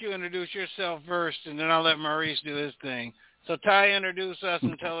going to let you introduce yourself first, and then I'll let Maurice do his thing. So, Ty, introduce us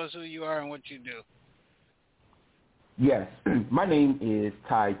and tell us who you are and what you do. Yes, my name is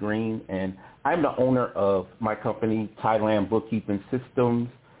Ty Green, and I'm the owner of my company, Thailand Bookkeeping Systems,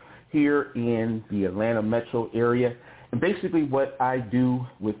 here in the Atlanta metro area. And basically what I do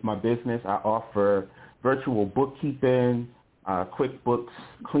with my business, I offer virtual bookkeeping, QuickBooks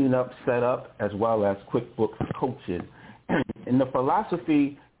cleanup setup, as well as QuickBooks coaching. And the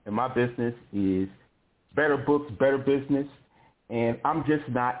philosophy in my business is better books, better business. And I'm just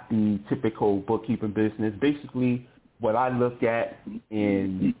not the typical bookkeeping business. Basically, what I look at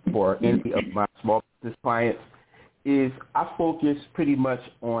for any of my small business clients is I focus pretty much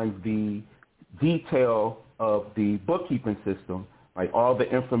on the detail of the bookkeeping system, like all the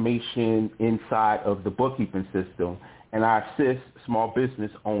information inside of the bookkeeping system. And I assist small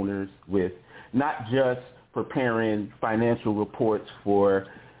business owners with not just preparing financial reports for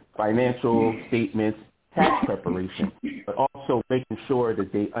financial statements, tax preparation, but also making sure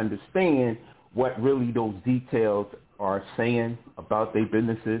that they understand what really those details are saying about their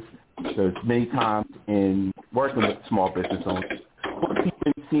businesses, because many times in working with small business owners,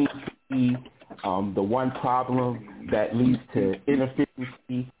 bookkeeping seems to be the one problem that leads to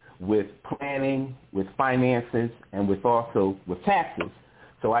inefficiency with planning, with finances, and with taxes.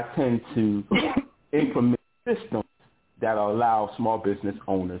 So I tend to implement systems that allow small business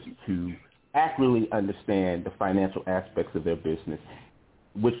owners to accurately understand the financial aspects of their business,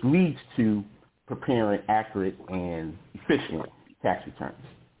 which leads to preparing accurate and efficient tax returns.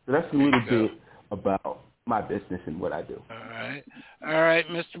 So that's a little bit about my business and what I do. All right,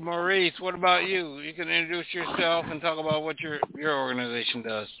 Mr. Maurice, what about you? You can introduce yourself and talk about what your organization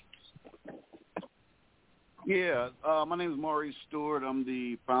does. Yeah, my name is Maurice Stewart. I'm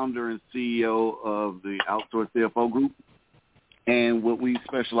the founder and CEO of the Outsource CFO Group. And what we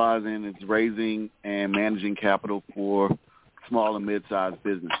specialize in is raising and managing capital for small and mid-sized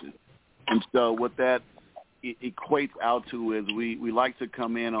businesses. And so what that equates out to is we like to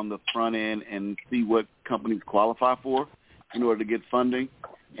come in on the front end and see what companies qualify for in order to get funding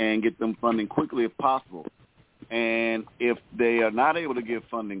and get them funding quickly if possible. And if they are not able to get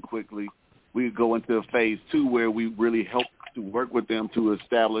funding quickly, we go into phase 2 where we really help to work with them to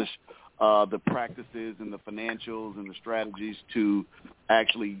establish the practices and the financials and the strategies to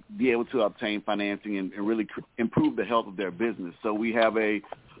actually be able to obtain financing and really improve the health of their business. So we have a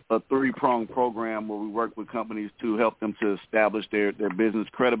 3-pronged program where we work with companies to help them to establish their business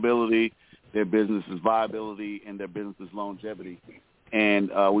credibility, their business's viability, and their business's longevity.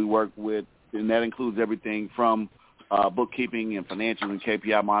 And we work with, and that includes everything from bookkeeping and financial and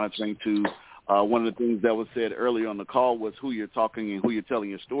KPI monitoring to one of the things that was said earlier on the call was who you're talking and who you're telling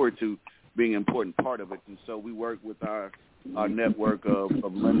your story to being an important part of it. And so we work with our network of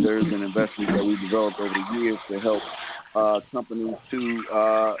lenders and investors that we've developed over the years to help companies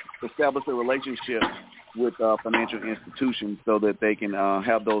to establish a relationship with financial institutions so that they can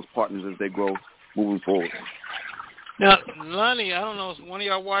have those partners as they grow moving forward. Now, Lonnie, I don't know if one of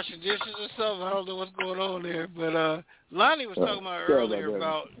y'all washing dishes or something. I don't know what's going on there. But Lonnie was talking about earlier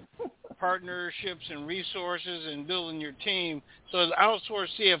about partnerships and resources and building your team. So as Outsource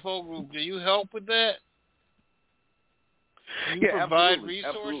CFO Group, do you help with that? Do you provide absolutely.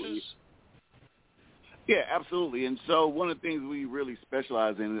 resources? Absolutely. Yeah, absolutely. And so one of the things we really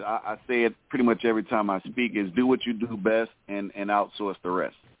specialize in, I say it pretty much every time I speak, is do what you do best and outsource the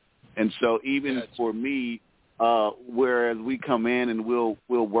rest. And so even for me, whereas we come in and we'll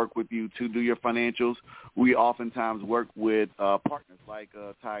work with you to do your financials, we oftentimes work with partners like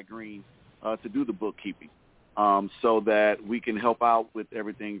Ty Green to do the bookkeeping so that we can help out with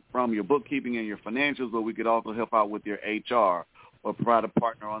everything from your bookkeeping and your financials, but we could also help out with your HR or provide a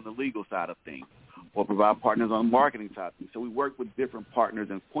partner on the legal side of things or provide partners on the marketing side of things. So we work with different partners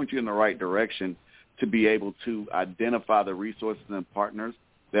and point you in the right direction to be able to identify the resources and partners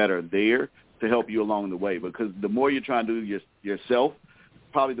that are there to help you along the way, because the more you're trying to do yourself,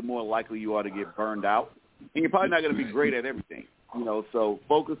 probably the more likely you are to get burned out, and you're probably not going to be great at everything. So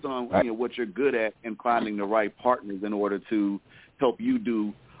focus on what you're good at and finding the right partners in order to help you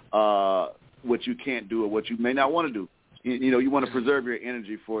do what you can't do or what you may not want to do. You want to preserve your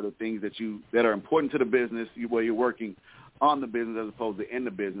energy for the things that are important to the business where you're working on the business as opposed to in the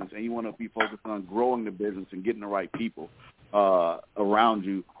business, and you want to be focused on growing the business and getting the right people around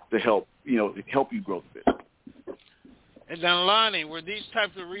you to help you grow the business. And now, Lonnie, were these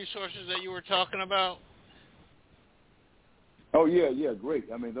types of resources that you were talking about? Oh, yeah, great.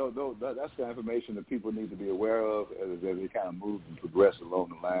 I mean, that's the information that people need to be aware of as they kind of move and progress along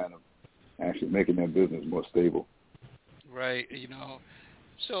the line of actually making their business more stable. Right,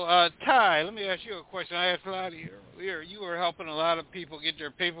 So, Ty, let me ask you a question. I asked Lonnie earlier. You were helping a lot of people get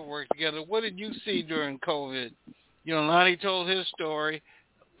their paperwork together. What did you see during COVID? Lonnie told his story.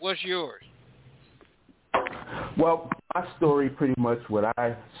 What's yours? Well, my story, pretty much what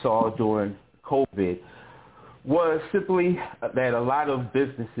I saw during COVID, was simply that a lot of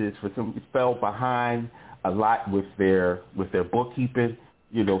businesses fell behind a lot with their bookkeeping,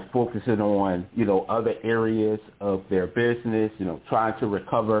 focusing on, other areas of their business, trying to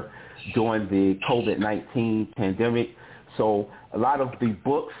recover during the COVID-19 pandemic. So a lot of the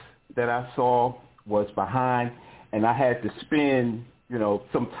books that I saw was behind, and I had to spend,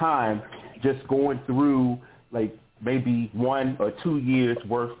 some time just going through like maybe 1 or 2 years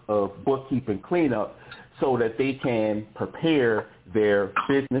worth of bookkeeping cleanup so that they can prepare their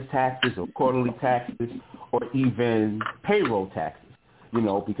business taxes or quarterly taxes or even payroll taxes,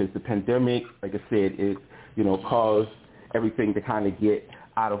 because the pandemic, like I said, it, caused everything to kind of get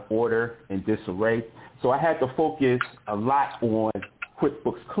out of order and disarray. So I had to focus a lot on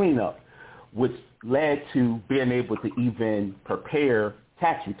QuickBooks cleanup, which led to being able to even prepare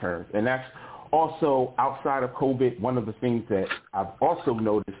tax returns. And that's also outside of COVID, one of the things that I've also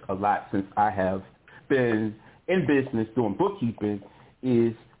noticed a lot since I have been in business doing bookkeeping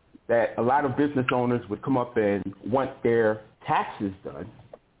is that a lot of business owners would come up and want their taxes done,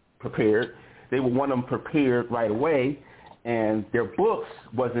 prepared. They would want them prepared right away, and their books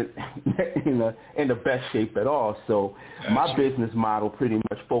wasn't in the best shape at all. So my business model pretty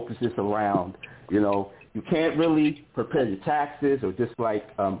much focuses around, you can't really prepare your taxes, or just like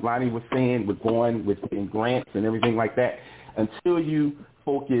Lonnie was saying, with going within grants and everything like that, until you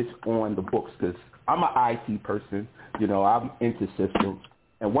focus on the books. Because I'm an IT person, I'm into systems.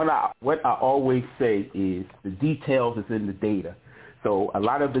 And what I always say is the details is in the data. So a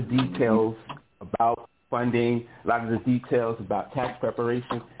lot of the details about funding, a lot of the details about tax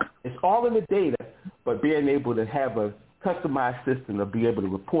preparation, it's all in the data, but being able to have a customized system to be able to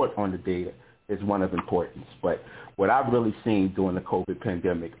report on the data is one of importance. But what I've really seen during the COVID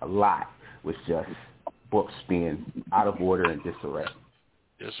pandemic a lot was just books being out of order and disarray.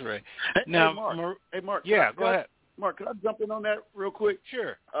 Disarray. Now, hey, Mark. Yeah, go ahead. Mark, can I jump in on that real quick?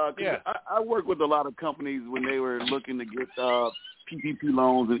 Sure. Yeah. I work with a lot of companies when they were looking to get PPP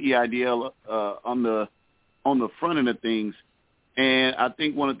loans and EIDL on the front end of things. And I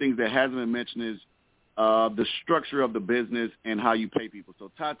think one of the things that hasn't been mentioned is the structure of the business and how you pay people. So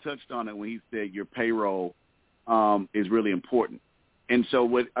Todd touched on it when he said your payroll is really important. And so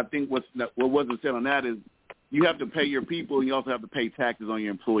what wasn't said on that is you have to pay your people, and you also have to pay taxes on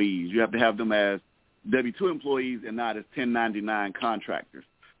your employees. You have to have them as W-2 employees and not as 1099 contractors,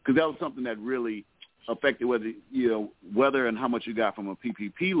 because that was something that really affected whether and how much you got from a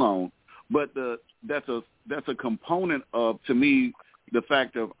PPP loan. But that's a component of, to me, the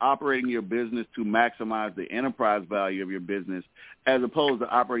fact of operating your business to maximize the enterprise value of your business, as opposed to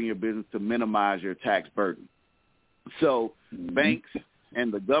operating your business to minimize your tax burden. So banks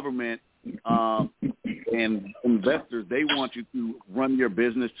and the government and investors, they want you to run your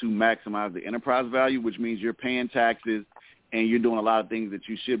business to maximize the enterprise value, which means you're paying taxes and you're doing a lot of things that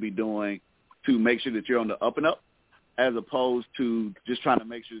you should be doing to make sure that you're on the up and up, as opposed to just trying to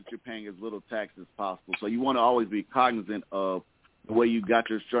make sure that you're paying as little tax as possible. So you want to always be cognizant of the way you got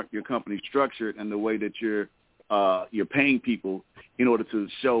your company structured and the way that you're paying people in order to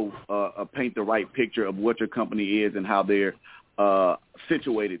show paint the right picture of what your company is and how they're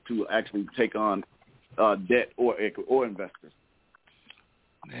situated to actually take on debt or investors.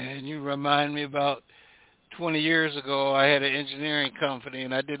 Man, you remind me about 20 years ago, I had an engineering company,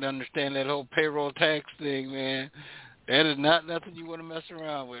 and I didn't understand that whole payroll tax thing, man. That is not nothing you want to mess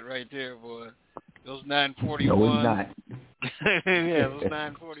around with right there, boy. Those 941. No, it's not. Yeah, those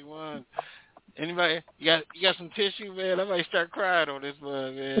 941. Anybody, you got some tissue, man? I might start crying on this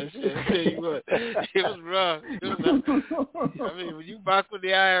one, man. Shit, I tell you what, it was rough. I mean, when you box with the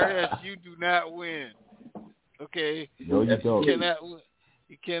IRS, you do not win. Okay? No, you don't.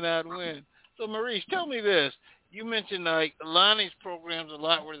 You cannot win. So, Maurice, tell me this. You mentioned like Lonnie's programs a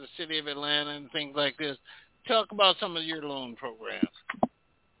lot were the city of Atlanta and things like this. Talk about some of your loan programs.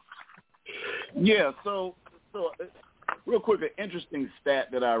 Yeah, so real quick, an interesting stat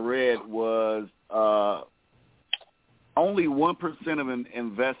that I read was only 1% of an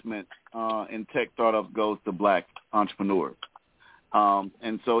investment in tech startups goes to black entrepreneurs.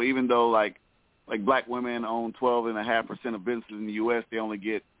 And so even though like black women own 12.5% of businesses in the U.S., they only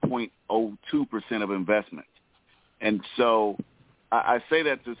get 0.02% of investments. And so I say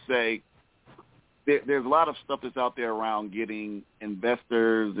that to say there's a lot of stuff that's out there around getting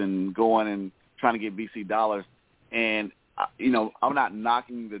investors and going and trying to get VC dollars. And, I'm not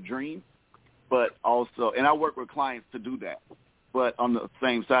knocking the dream, but also, and I work with clients to do that. But on the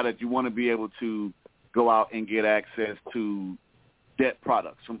same side, that you want to be able to go out and get access to debt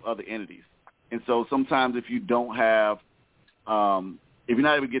products from other entities. And so sometimes if you don't have, if you're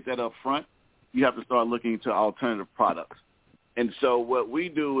not able to get that up front, you have to start looking into alternative products. And so what we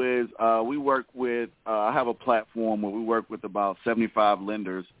do is we work with, I have a platform where we work with about 75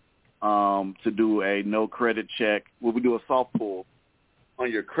 lenders to do a no credit check, where we do a soft pull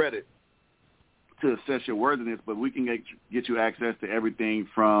on your credit to assess your worthiness, but we can get you access to everything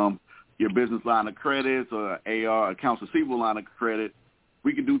from your business line of credit or AR, accounts receivable line of credit.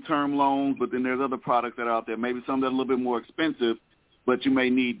 We can do term loans, but then there's other products that are out there, maybe some that are a little bit more expensive, but you may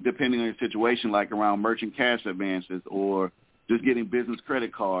need, depending on your situation, like around merchant cash advances or just getting business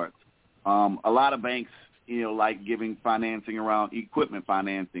credit cards. A lot of banks, like giving financing around equipment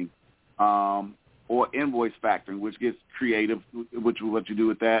financing or invoice factoring, which gets creative, which is what you do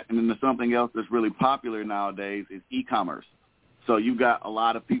with that. And then there's something else that's really popular nowadays is e-commerce. So you've got a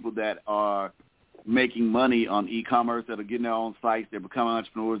lot of people that are making money on e-commerce, that are getting their own sites. They're becoming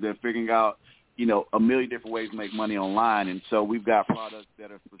entrepreneurs. They're figuring out, a million different ways to make money online. And so we've got products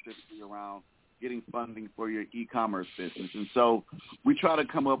that are specifically around getting funding for your e-commerce business. And so we try to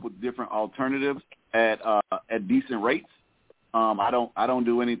come up with different alternatives at decent rates. I don't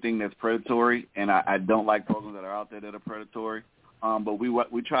do anything that's predatory, and I don't like programs that are out there that are predatory. But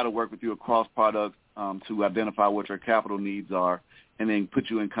we try to work with you across products to identify what your capital needs are, and then put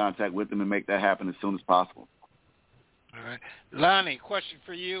you in contact with them and make that happen as soon as possible. All right, Lonnie, question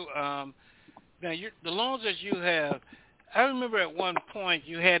for you. Now, the loans that you have, I remember at one point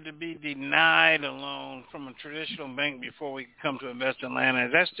you had to be denied a loan from a traditional bank before we could come to Invest Atlanta.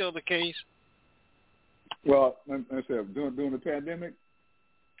 Is that still the case? Well, like I said, during the pandemic,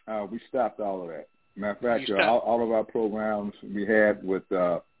 we stopped all of that. Matter of fact, all of our programs we had with,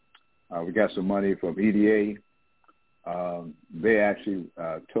 we got some money from EDA. They actually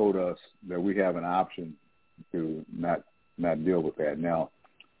told us that we have an option to not deal with that. Now,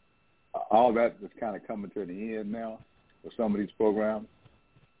 all that is kind of coming to the end now for some of these programs.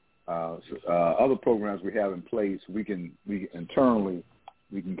 Other programs we have in place, we internally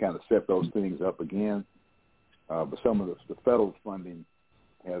kind of set those things up again. But some of the federal funding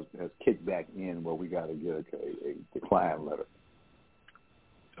has kicked back in where we got to get a decline letter.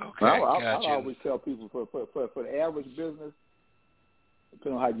 Okay, I always tell people for the average business,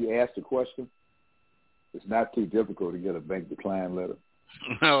 depending on how you ask the question, it's not too difficult to get a bank decline letter.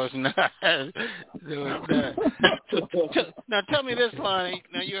 No, it's not. Now, tell me this, Lonnie.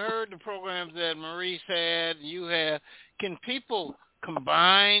 Now, you heard the programs that Maurice had, you have. Can people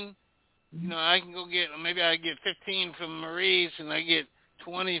combine? I can go maybe I get 15 from Maurice and I get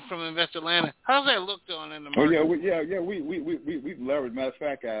 20 from Invest Atlanta. How's that looked on in the market? Oh, yeah. We leverage. Matter of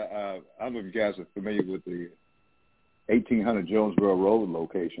fact, I don't know if you guys are familiar with the 1800 Jonesboro Road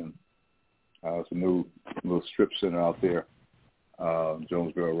location. It's a new little strip center out there.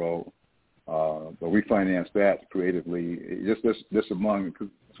 Jonesboro Road, but we finance that creatively. Just among, because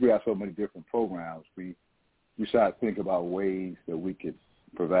we have so many different programs, we started to think about ways that we could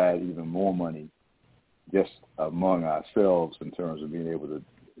provide even more money just among ourselves in terms of being able to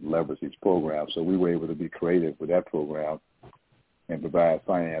leverage these programs. So we were able to be creative with that program and provide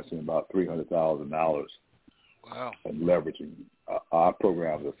financing about $300,000. Wow! And leveraging our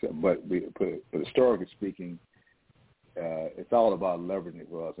programs, but historically speaking. It's all about leveraging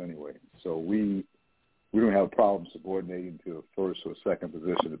for us anyway. So we don't have a problem subordinating to a first or second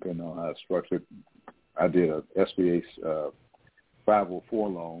position depending on how it's structured. I did a SBA 504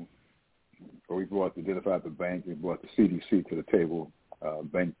 loan where we identified the bank and brought the CDC to the table.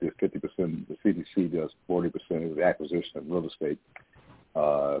 Bank did 50%, the CDC does 40%. It was the acquisition of real estate,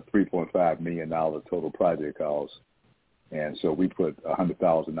 $3.5 million total project cost. And so we put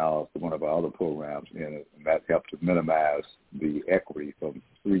 $100,000 to one of our other programs in it, and that helped to minimize the equity from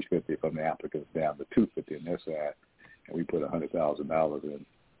 $350 from the applicants down to $250 on their side, and we put $100,000 in.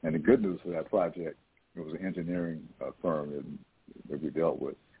 And the good news for that project, it was an engineering firm that we dealt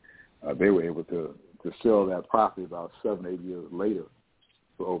with. They were able to sell that property about 7-8 years later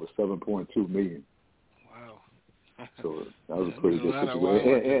for over $7.2 million. So that was a pretty good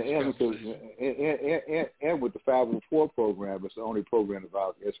situation. And with the 504 program, it's the only program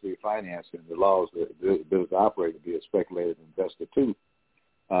about SBA financing that allows the business operator to be a speculative investor too.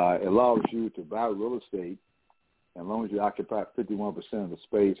 It allows you to buy real estate, and as long as you occupy 51% of the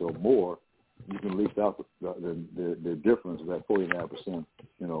space or more, you can lease out the difference of that 49%,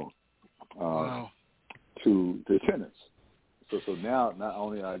 to the tenants. So now not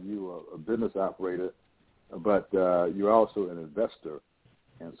only are you a business operator, but you're also an investor,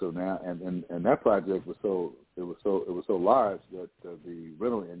 and so now and that project was so large that the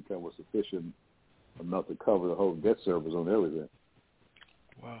rental income was sufficient enough to cover the whole debt service on everything.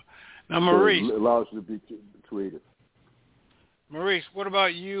 Wow! Now, Maurice, so it allows you to be creative. Maurice, what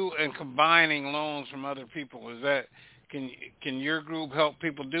about you and combining loans from other people? Is that can your group help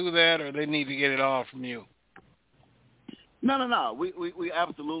people do that, or they need to get it all from you? No. We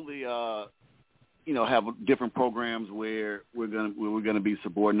absolutely. Have different programs where we're gonna be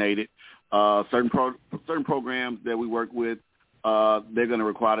subordinated. Certain programs that we work with, they're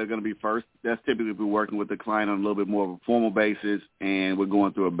gonna be first. That's typically we're working with the client on a little bit more of a formal basis, and we're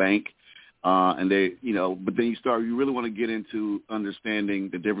going through a bank. And they, but then you really want to get into understanding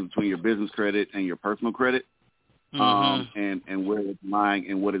the difference between your business credit and your personal credit, and where it's lying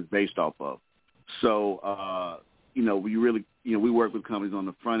and what it's based off of. So, we work with companies on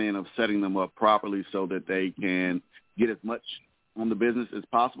the front end of setting them up properly so that they can get as much on the business as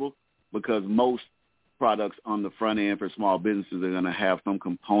possible, because most products on the front end for small businesses are going to have some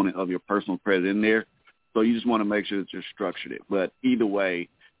component of your personal credit in there. So you just want to make sure that you're structured it. But either way,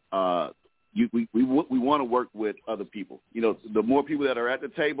 we want to work with other people. You know, the more people that are at the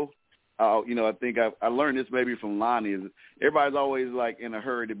table, you know, I think I learned this maybe from Lonnie, is everybody's always like in a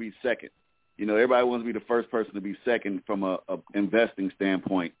hurry to be second. You know, everybody wants to be the first person to be second from a investing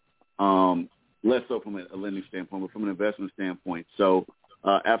standpoint, less so from a lending standpoint, but from an investment standpoint. So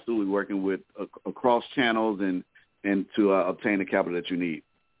absolutely working with across channels and to obtain the capital that you need.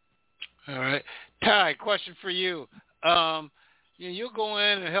 All right. Ty, question for you. You'll go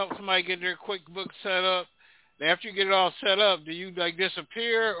in and help somebody get their QuickBooks set up. After you get it all set up, do you like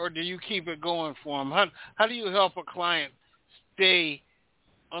disappear or do you keep it going for them? How do you help a client stay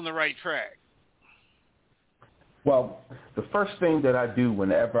on the right track? Well, the first thing that I do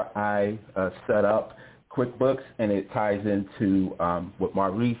whenever I set up QuickBooks, and it ties into what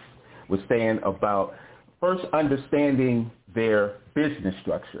Maurice was saying about first understanding their business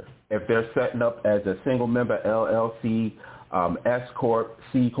structure. If they're setting up as a single member LLC, S Corp,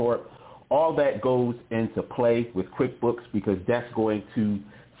 C Corp, all that goes into play with QuickBooks because that's going to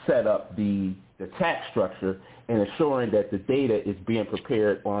set up the tax structure and ensuring that the data is being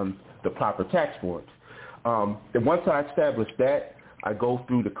prepared on the proper tax forms. Then once I establish that, I go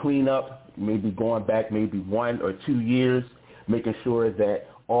through the cleanup, maybe going back maybe 1 or 2 years, making sure that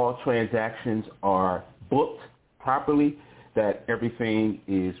all transactions are booked properly, that everything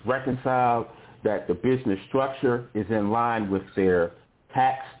is reconciled, that the business structure is in line with their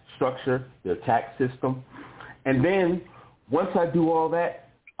tax structure, their tax system. And then once I do all that,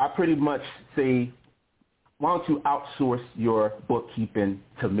 I pretty much say, why don't you outsource your bookkeeping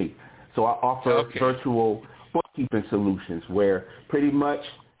to me? So I offer virtual bookkeeping solutions where pretty much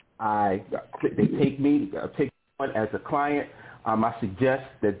they take me, take one as a client. I suggest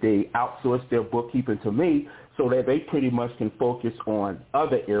that they outsource their bookkeeping to me so that they pretty much can focus on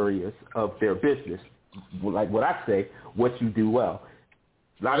other areas of their business. Like what I say, what you do well.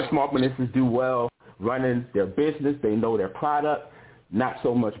 A lot of small businesses do well running their business. They know their product, not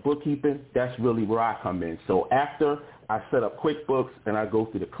so much bookkeeping. That's really where I come in. So after I set up QuickBooks and I go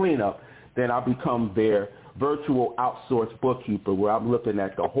through the cleanup, then I become their virtual outsourced bookkeeper where I'm looking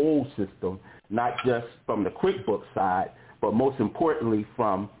at the whole system, not just from the QuickBooks side, but most importantly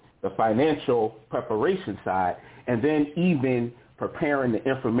from the financial preparation side, and then even preparing the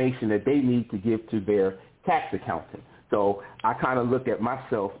information that they need to give to their tax accountant. So I kind of look at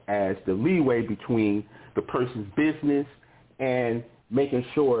myself as the leeway between the person's business and making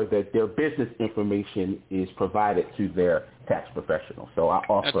sure that their business information is provided to their tax professional. So I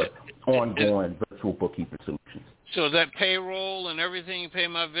offer ongoing virtual bookkeeping solutions. So is that payroll and everything, pay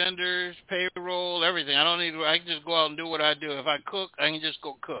my vendors, payroll, everything. I can just go out and do what I do. If I cook, I can just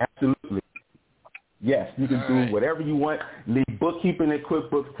go cook. Absolutely. Yes, you can do whatever you want. Leave bookkeeping and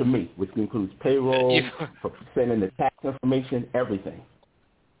QuickBooks to me, which includes payroll, for sending the tax information, everything.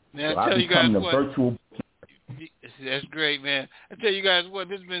 Man, so I tell you guys what. Virtual. That's great, man. I tell you guys what,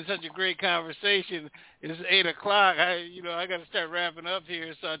 this has been such a great conversation. It's 8 o'clock. I got to start wrapping up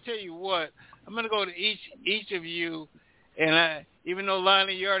here. So I tell you what, I'm going to go to each of you, and even though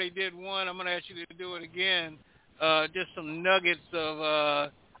Lonnie, you already did one, I'm going to ask you to do it again. Just some nuggets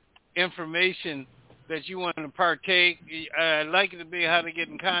of information that you want to partake. I'd like it to be how to get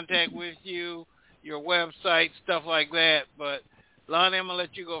in contact with you, your website, stuff like that. But Lonnie, I'm going to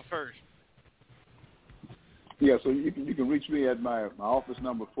let you go first. Yeah, so you can reach me at my office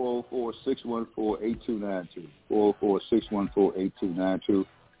number, 404-614-8292, 404-614-8292.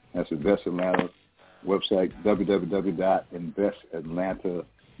 That's Invest Atlanta website,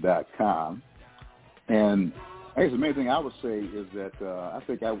 www.investatlanta.com. And I guess the main thing I would say is that I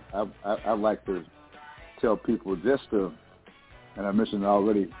think I'd like to tell people just to, and I mentioned it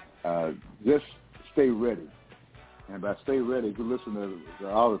already, just stay ready. And by stay ready, if you listen to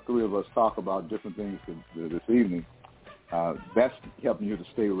all the three of us talk about different things this evening, that's helping you to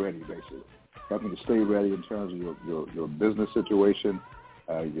stay ready, basically. Helping you to stay ready in terms of your business situation,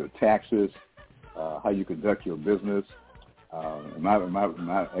 your taxes, how you conduct your business, my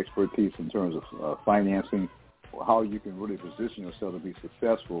expertise in terms of financing, or how you can really position yourself to be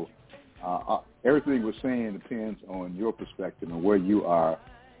successful. Everything we're saying depends on your perspective and where you are,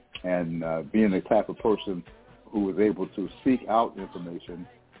 and being the type of person who is able to seek out information,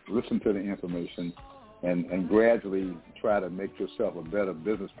 listen to the information, and gradually try to make yourself a better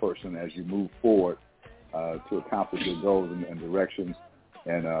business person as you move forward to accomplish your goals and directions.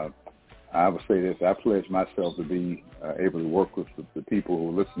 And I would say this, I pledge myself to be able to work with the people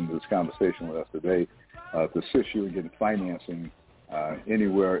who listen to this conversation with us today to assist you in getting financing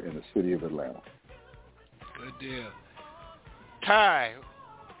anywhere in the city of Atlanta. Good deal. Ty,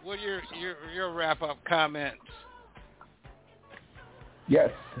 what are your wrap-up comments?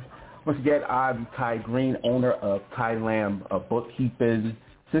 Yes. Once again, I'm Ty Green, owner of Ty Lamb Bookkeeping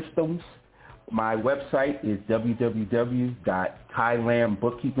Systems. My website is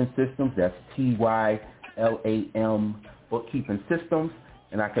www.tylambbookkeepingsystems. That's TYLAM Bookkeeping Systems.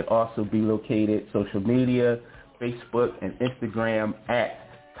 And I could also be located social media, Facebook and Instagram at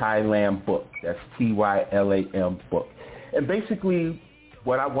Ty Lamb Book. That's TYLAM Book. And basically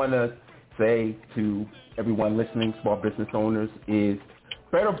what I want to say to everyone listening, small business owners, is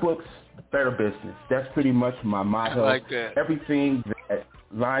better books, better business. That's pretty much my motto. I like that. Everything that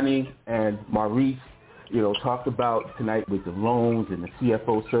Lonnie and Maurice, talked about tonight with the loans and the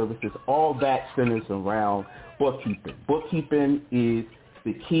CFO services, all that centers around bookkeeping. Bookkeeping is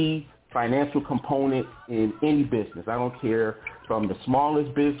the key financial component in any business. I don't care from the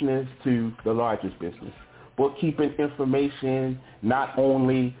smallest business to the largest business. Bookkeeping information not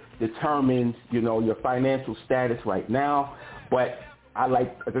only determines, your financial status right now, but I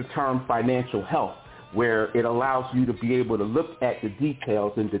like the term financial health, where it allows you to be able to look at the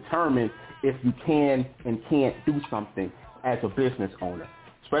details and determine if you can and can't do something as a business owner,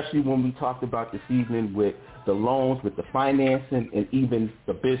 especially when we talked about this evening with the loans, with the financing, and even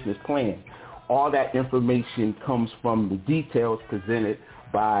the business plan. All that information comes from the details presented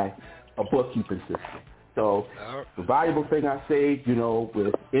by a bookkeeping system. So the valuable thing I say,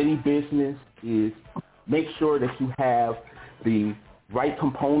 with any business is make sure that you have the right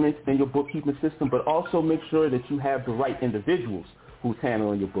components in your bookkeeping system, but also make sure that you have the right individuals who's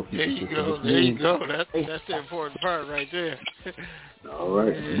handling your bookkeeping system. There you go. That's the important part right there. All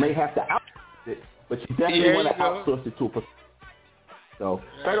right. You may have to outsource it, but you definitely want to outsource it to a professional. So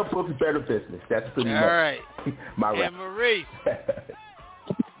better books, better business. That's pretty much my rap. And Maurice,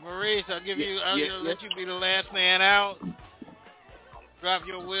 I'll let you be the last man out. Drop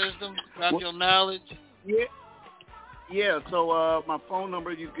your wisdom, drop your knowledge. Yeah, so my phone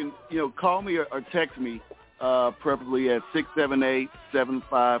number, you can, call me or text me, preferably at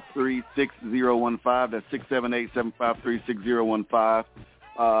 678-753-6015. That's 678-753-6015.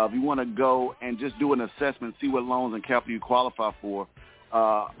 If you want to go and just do an assessment, see what loans and capital you qualify for,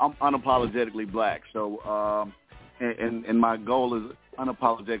 I'm unapologetically black. So, and my goal is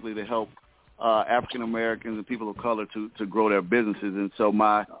unapologetically to help African Americans and people of color to grow their businesses. And so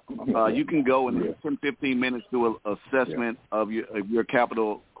you can go in 10-15 minutes do an assessment of your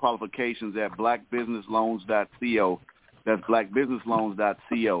capital qualifications at blackbusinessloans.co. That's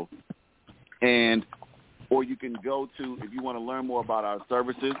blackbusinessloans.co. Or you can go to, if you want to learn more about our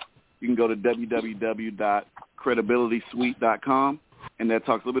services, you can go to www.credibilitysuite.com, and that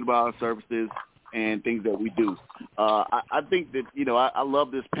talks a little bit about our services and things that we do. I think that, I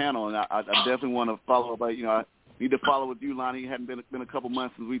love this panel, and I definitely want to follow up. I need to follow with you, Lonnie. It hadn't been a couple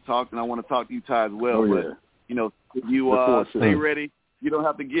months since we talked, and I want to talk to you, Ty, as well. But, if you stay ready, you don't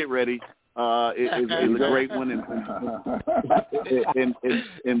have to get ready. It's a great one,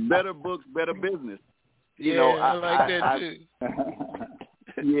 and better books, better business. I like that too.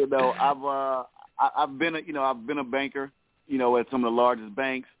 I've been a banker, at some of the largest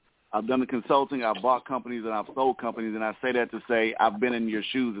banks. I've done the consulting. I've bought companies and I've sold companies, and I say that to say I've been in your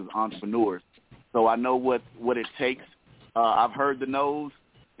shoes as entrepreneurs. So I know what it takes. I've heard the no's,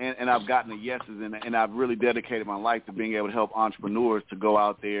 and I've gotten the yeses, and I've really dedicated my life to being able to help entrepreneurs to go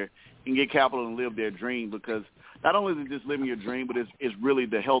out there and get capital and live their dream, because not only is it just living your dream, but it's really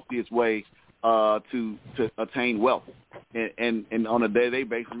the healthiest way to attain wealth, and on a day-to-day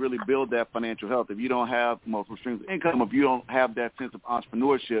basis really build that financial health. If you don't have multiple streams of income, if you don't have that sense of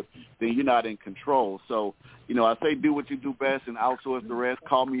entrepreneurship, then you're not in control. So, I say do what you do best and outsource the rest.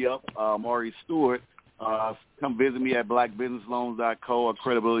 Call me up, Maurice Stewart. Come visit me at blackbusinessloans.co or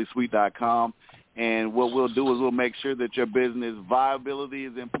credibilitysuite.com. And what we'll do is we'll make sure that your business viability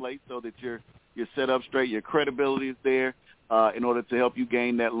is in place so that you're set up straight, your credibility is there, in order to help you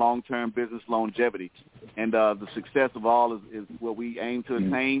gain that long-term business longevity. And the success of all is what we aim to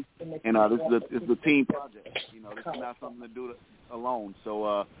attain. And this is a team project. This is not something to do alone.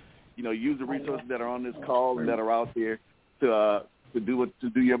 So, use the resources that are on this call and that are out there to do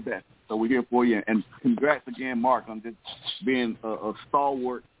your best. So we're here for you. And congrats again, Mark, on just being a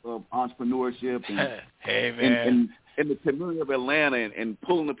stalwart of entrepreneurship and the community of Atlanta and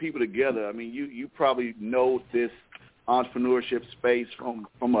pulling the people together. I mean, you probably know this entrepreneurship space from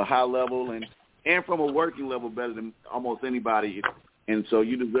a high level and from a working level better than almost anybody. And so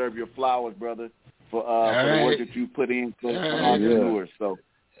you deserve your flowers, brother, for the work that you put in for entrepreneurs. So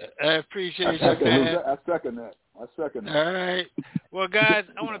I appreciate you, man. I second that. All right. Well, guys,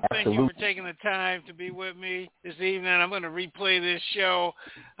 I want to thank you for taking the time to be with me this evening. I'm going to replay this show.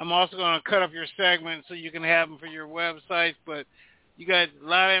 I'm also going to cut up your segments so you can have them for your websites. But you got a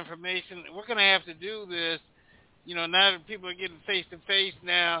lot of information. We're going to have to do this. Now that people are getting face-to-face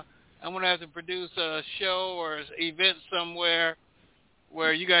now, I'm going to have to produce a show or an event somewhere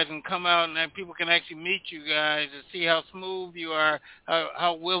where you guys can come out and then people can actually meet you guys and see how smooth you are,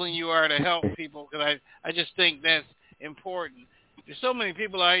 how willing you are to help people, because I just think that's important. There's so many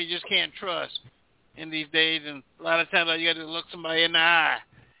people out here you just can't trust in these days, and a lot of times you got to look somebody in the eye,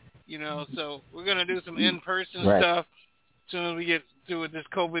 so we're going to do some in-person stuff as soon as we get through with this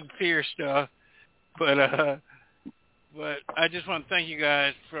COVID fear stuff. But I just want to thank you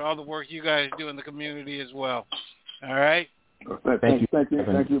guys for all the work you guys do in the community as well. All right? Thank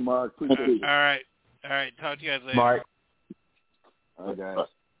you, Mark. Appreciate it. All right. Talk to you guys later. Mark. All right, guys.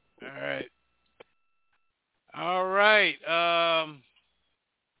 All right.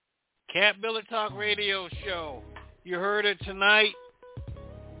 Cat Builder Talk Radio Show. You heard it tonight.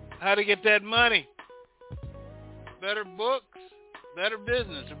 How to get that money. Better books, better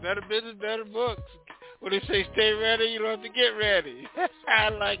business. Or better business, better books. What do they say? Stay ready, you don't have to get ready. I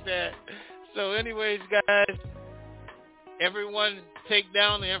like that. So anyways, guys, everyone take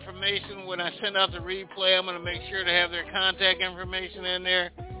down the information. When I send out the replay, I'm going to make sure to have their contact information in there.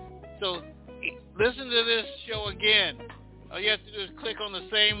 So listen to this show again. All you have to do is click on the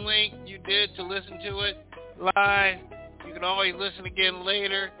same link you did to listen to it live. You can always listen again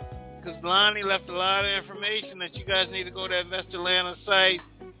later because Lonnie left a lot of information that you guys need to go to that Invest Atlanta site.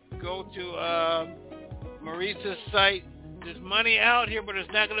 Go to Maurice's site. There's money out here, but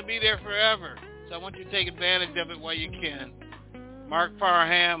it's not going to be there forever. So I want you to take advantage of it while you can. Mark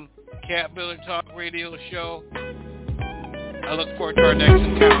Parham, Cat Builder Talk Radio Show. I look forward to our next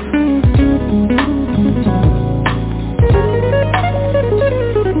encounter.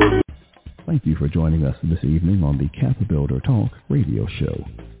 Thank you for joining us this evening on the Cat Builder Talk Radio Show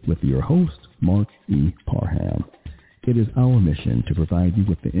with your host, Mark E. Parham. It is our mission to provide you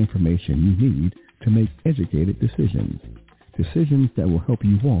with the information you need to make educated decisions that will help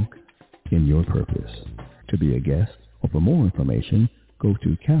you walk in your purpose. To be a guest or for more information, go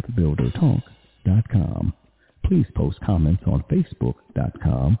to capbuildertalk.com. Please post comments on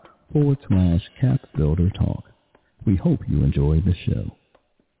facebook.com/capbuildertalk. We hope you enjoy the show.